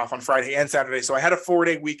request off on Friday and Saturday. So I had a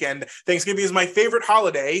 4-day weekend. Thanksgiving is my favorite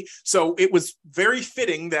holiday. So it was very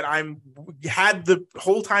fitting that had the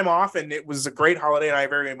whole time off, and it was a great holiday, and I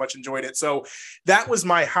very much enjoyed it. So that was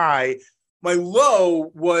my high. My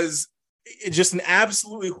low was just an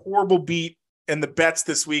absolutely horrible beat in the bets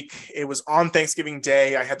this week. It was on Thanksgiving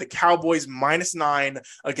Day. I had the Cowboys -9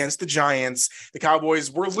 against the Giants. The Cowboys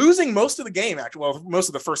were losing most of the game, actually. Well, most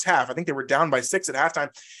of the first half. I think they were down by 6 at halftime.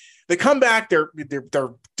 They come back. They're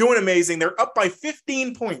doing amazing. They're up by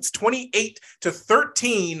 15 points,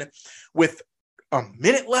 28-13, with a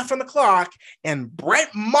minute left on the clock, and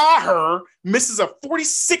Brett Maher misses a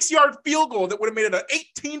 46-yard field goal that would have made it an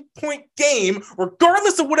 18-point game,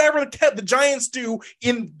 regardless of whatever the Giants do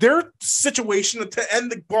in their situation to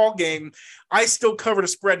end the ball game. I still covered a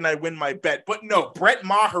spread and I win my bet. But no, Brett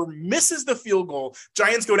Maher misses the field goal.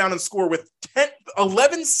 Giants go down and score with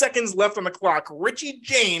 11 seconds left on the clock. Richie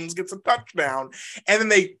James gets a touchdown, and then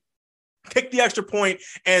they kick the extra point,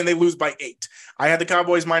 and they lose by 8. I had the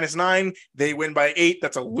Cowboys -9. They win by 8.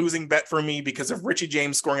 That's a losing bet for me because of Richie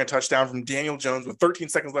James scoring a touchdown from Daniel Jones with 13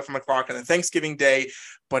 seconds left on the clock on the Thanksgiving Day,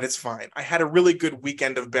 but it's fine. I had a really good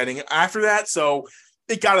weekend of betting after that, so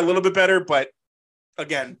it got a little bit better, but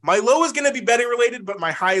again, my low is going to be betting related, but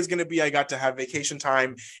my high is going to be I got to have vacation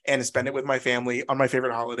time and spend it with my family on my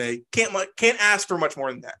favorite holiday. Can't ask for much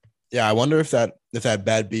more than that. Yeah, I wonder if that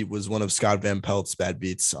bad beat was one of Scott Van Pelt's bad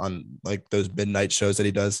beats on like those midnight shows that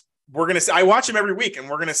he does. We're gonna see. I watch him every week, and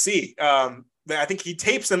we're gonna see. I think he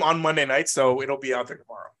tapes them on Monday night, so it'll be out there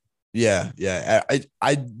tomorrow. Yeah.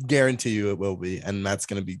 I guarantee you it will be, and Matt's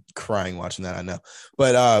gonna be crying watching that. I know,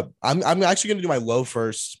 but I'm actually gonna do my low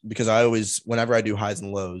first because I always, whenever I do highs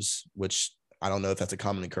and lows, which I don't know if that's a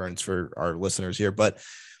common occurrence for our listeners here, but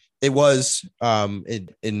it was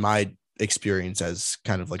in my experience as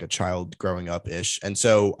kind of like a child growing up ish. And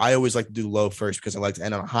so I always like to do low first because I like to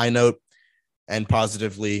end on a high note and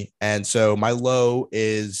positively. And so my low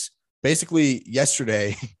is basically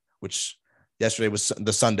yesterday, which yesterday was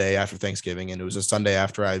the Sunday after Thanksgiving. And it was a Sunday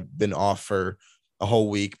after I've been off for a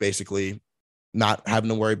whole week, basically not having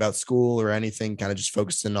to worry about school or anything, kind of just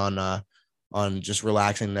focusing on just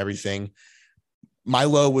relaxing and everything. My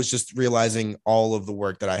low was just realizing all of the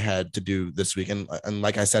work that I had to do this week. And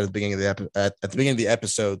like I said at the beginning of the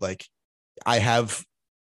episode, like I have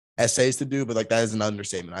essays to do, but like that is an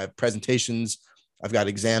understatement. I have presentations. I've got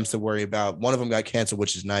exams to worry about. One of them got canceled,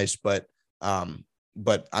 which is nice, but I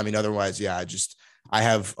mean, otherwise, yeah, I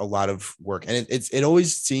have a lot of work, and it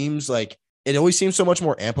always seems so much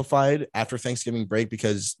more amplified after Thanksgiving break,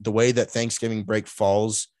 because the way that Thanksgiving break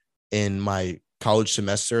falls in my college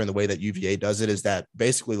semester and the way that UVA does it is that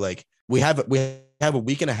basically like we have a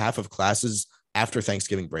week and a half of classes after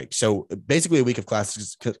Thanksgiving break. So basically a week of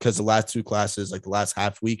classes, because the last 2 classes, like the last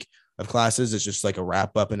half week of classes, is just like a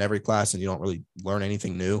wrap up in every class and you don't really learn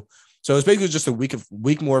anything new. So it's basically just a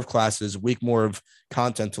week more of classes, week more of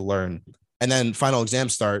content to learn. And then final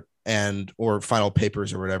exams start or final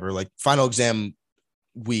papers or whatever, like final exam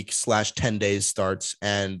week / 10 days starts.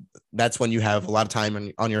 And that's when you have a lot of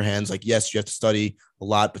time on your hands. Like, yes, you have to study a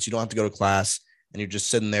lot, but you don't have to go to class, and you're just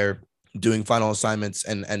sitting there doing final assignments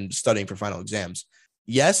and studying for final exams.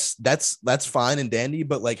 Yes, that's fine and dandy,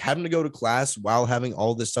 but like having to go to class while having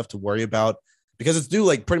all this stuff to worry about, because it's due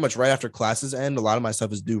like pretty much right after classes end. A lot of my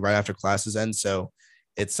stuff is due right after classes end. So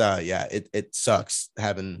it's it sucks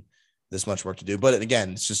having this much work to do. But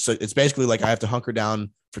again, it's basically like I have to hunker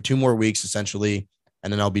down for 2 more weeks essentially,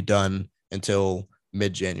 and then I'll be done until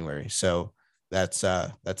mid-January. So that's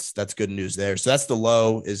good news there. So that's the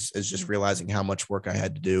low, is just realizing how much work I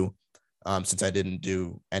had to do since I didn't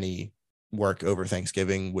do any work over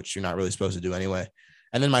Thanksgiving, which you're not really supposed to do anyway.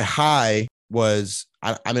 And then my high was,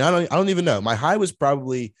 I don't even know. My high was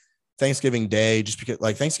probably Thanksgiving Day, just because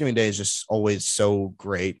like Thanksgiving Day is just always so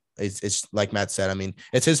great. It's like Matt said, I mean,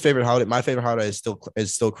 it's his favorite holiday. My favorite holiday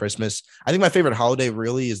is still Christmas. I think my favorite holiday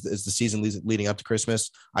really is the season leading up to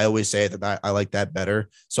Christmas. I always say that I like that better.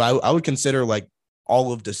 So I would consider like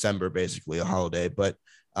all of December basically a holiday. But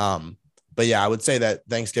yeah, I would say that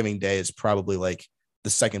Thanksgiving Day is probably like the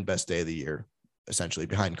second best day of the year, essentially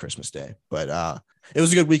behind Christmas Day. But it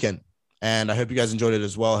was a good weekend, and I hope you guys enjoyed it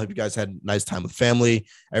as well. I hope you guys had a nice time with family,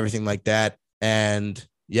 everything like that. And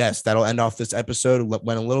yes, that'll end off this episode.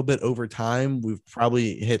 Went a little bit over time. We've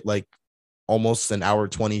probably hit like almost an hour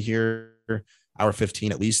 20 here, hour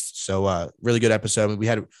 15 at least. So really good episode.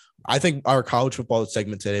 I think our college football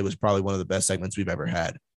segment today was probably one of the best segments we've ever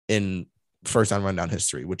had in First Down Rundown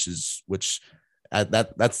history, which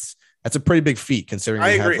That's a pretty big feat considering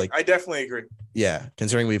I we agree. have like I definitely agree. yeah,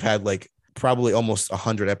 considering we've had like probably almost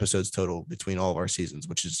 100 episodes total between all of our seasons,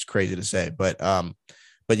 which is crazy to say. But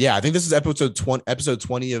yeah, I think this is episode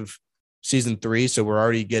 20 of season 3, so we're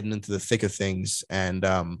already getting into the thick of things, and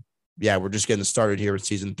yeah, we're just getting started here with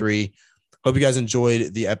season 3. Hope you guys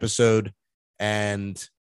enjoyed the episode, and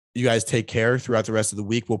you guys take care throughout the rest of the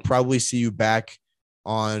week. We'll probably see you back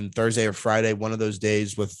on Thursday or Friday, one of those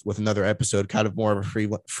days with another episode, kind of more of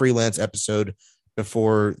a freelance episode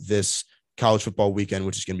before this college football weekend,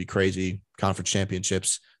 which is going to be crazy, conference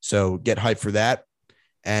championships. So get hyped for that.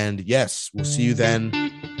 And yes, we'll see you then.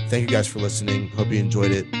 Thank you guys for listening. Hope you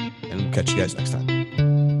enjoyed it, and we'll catch you guys next time.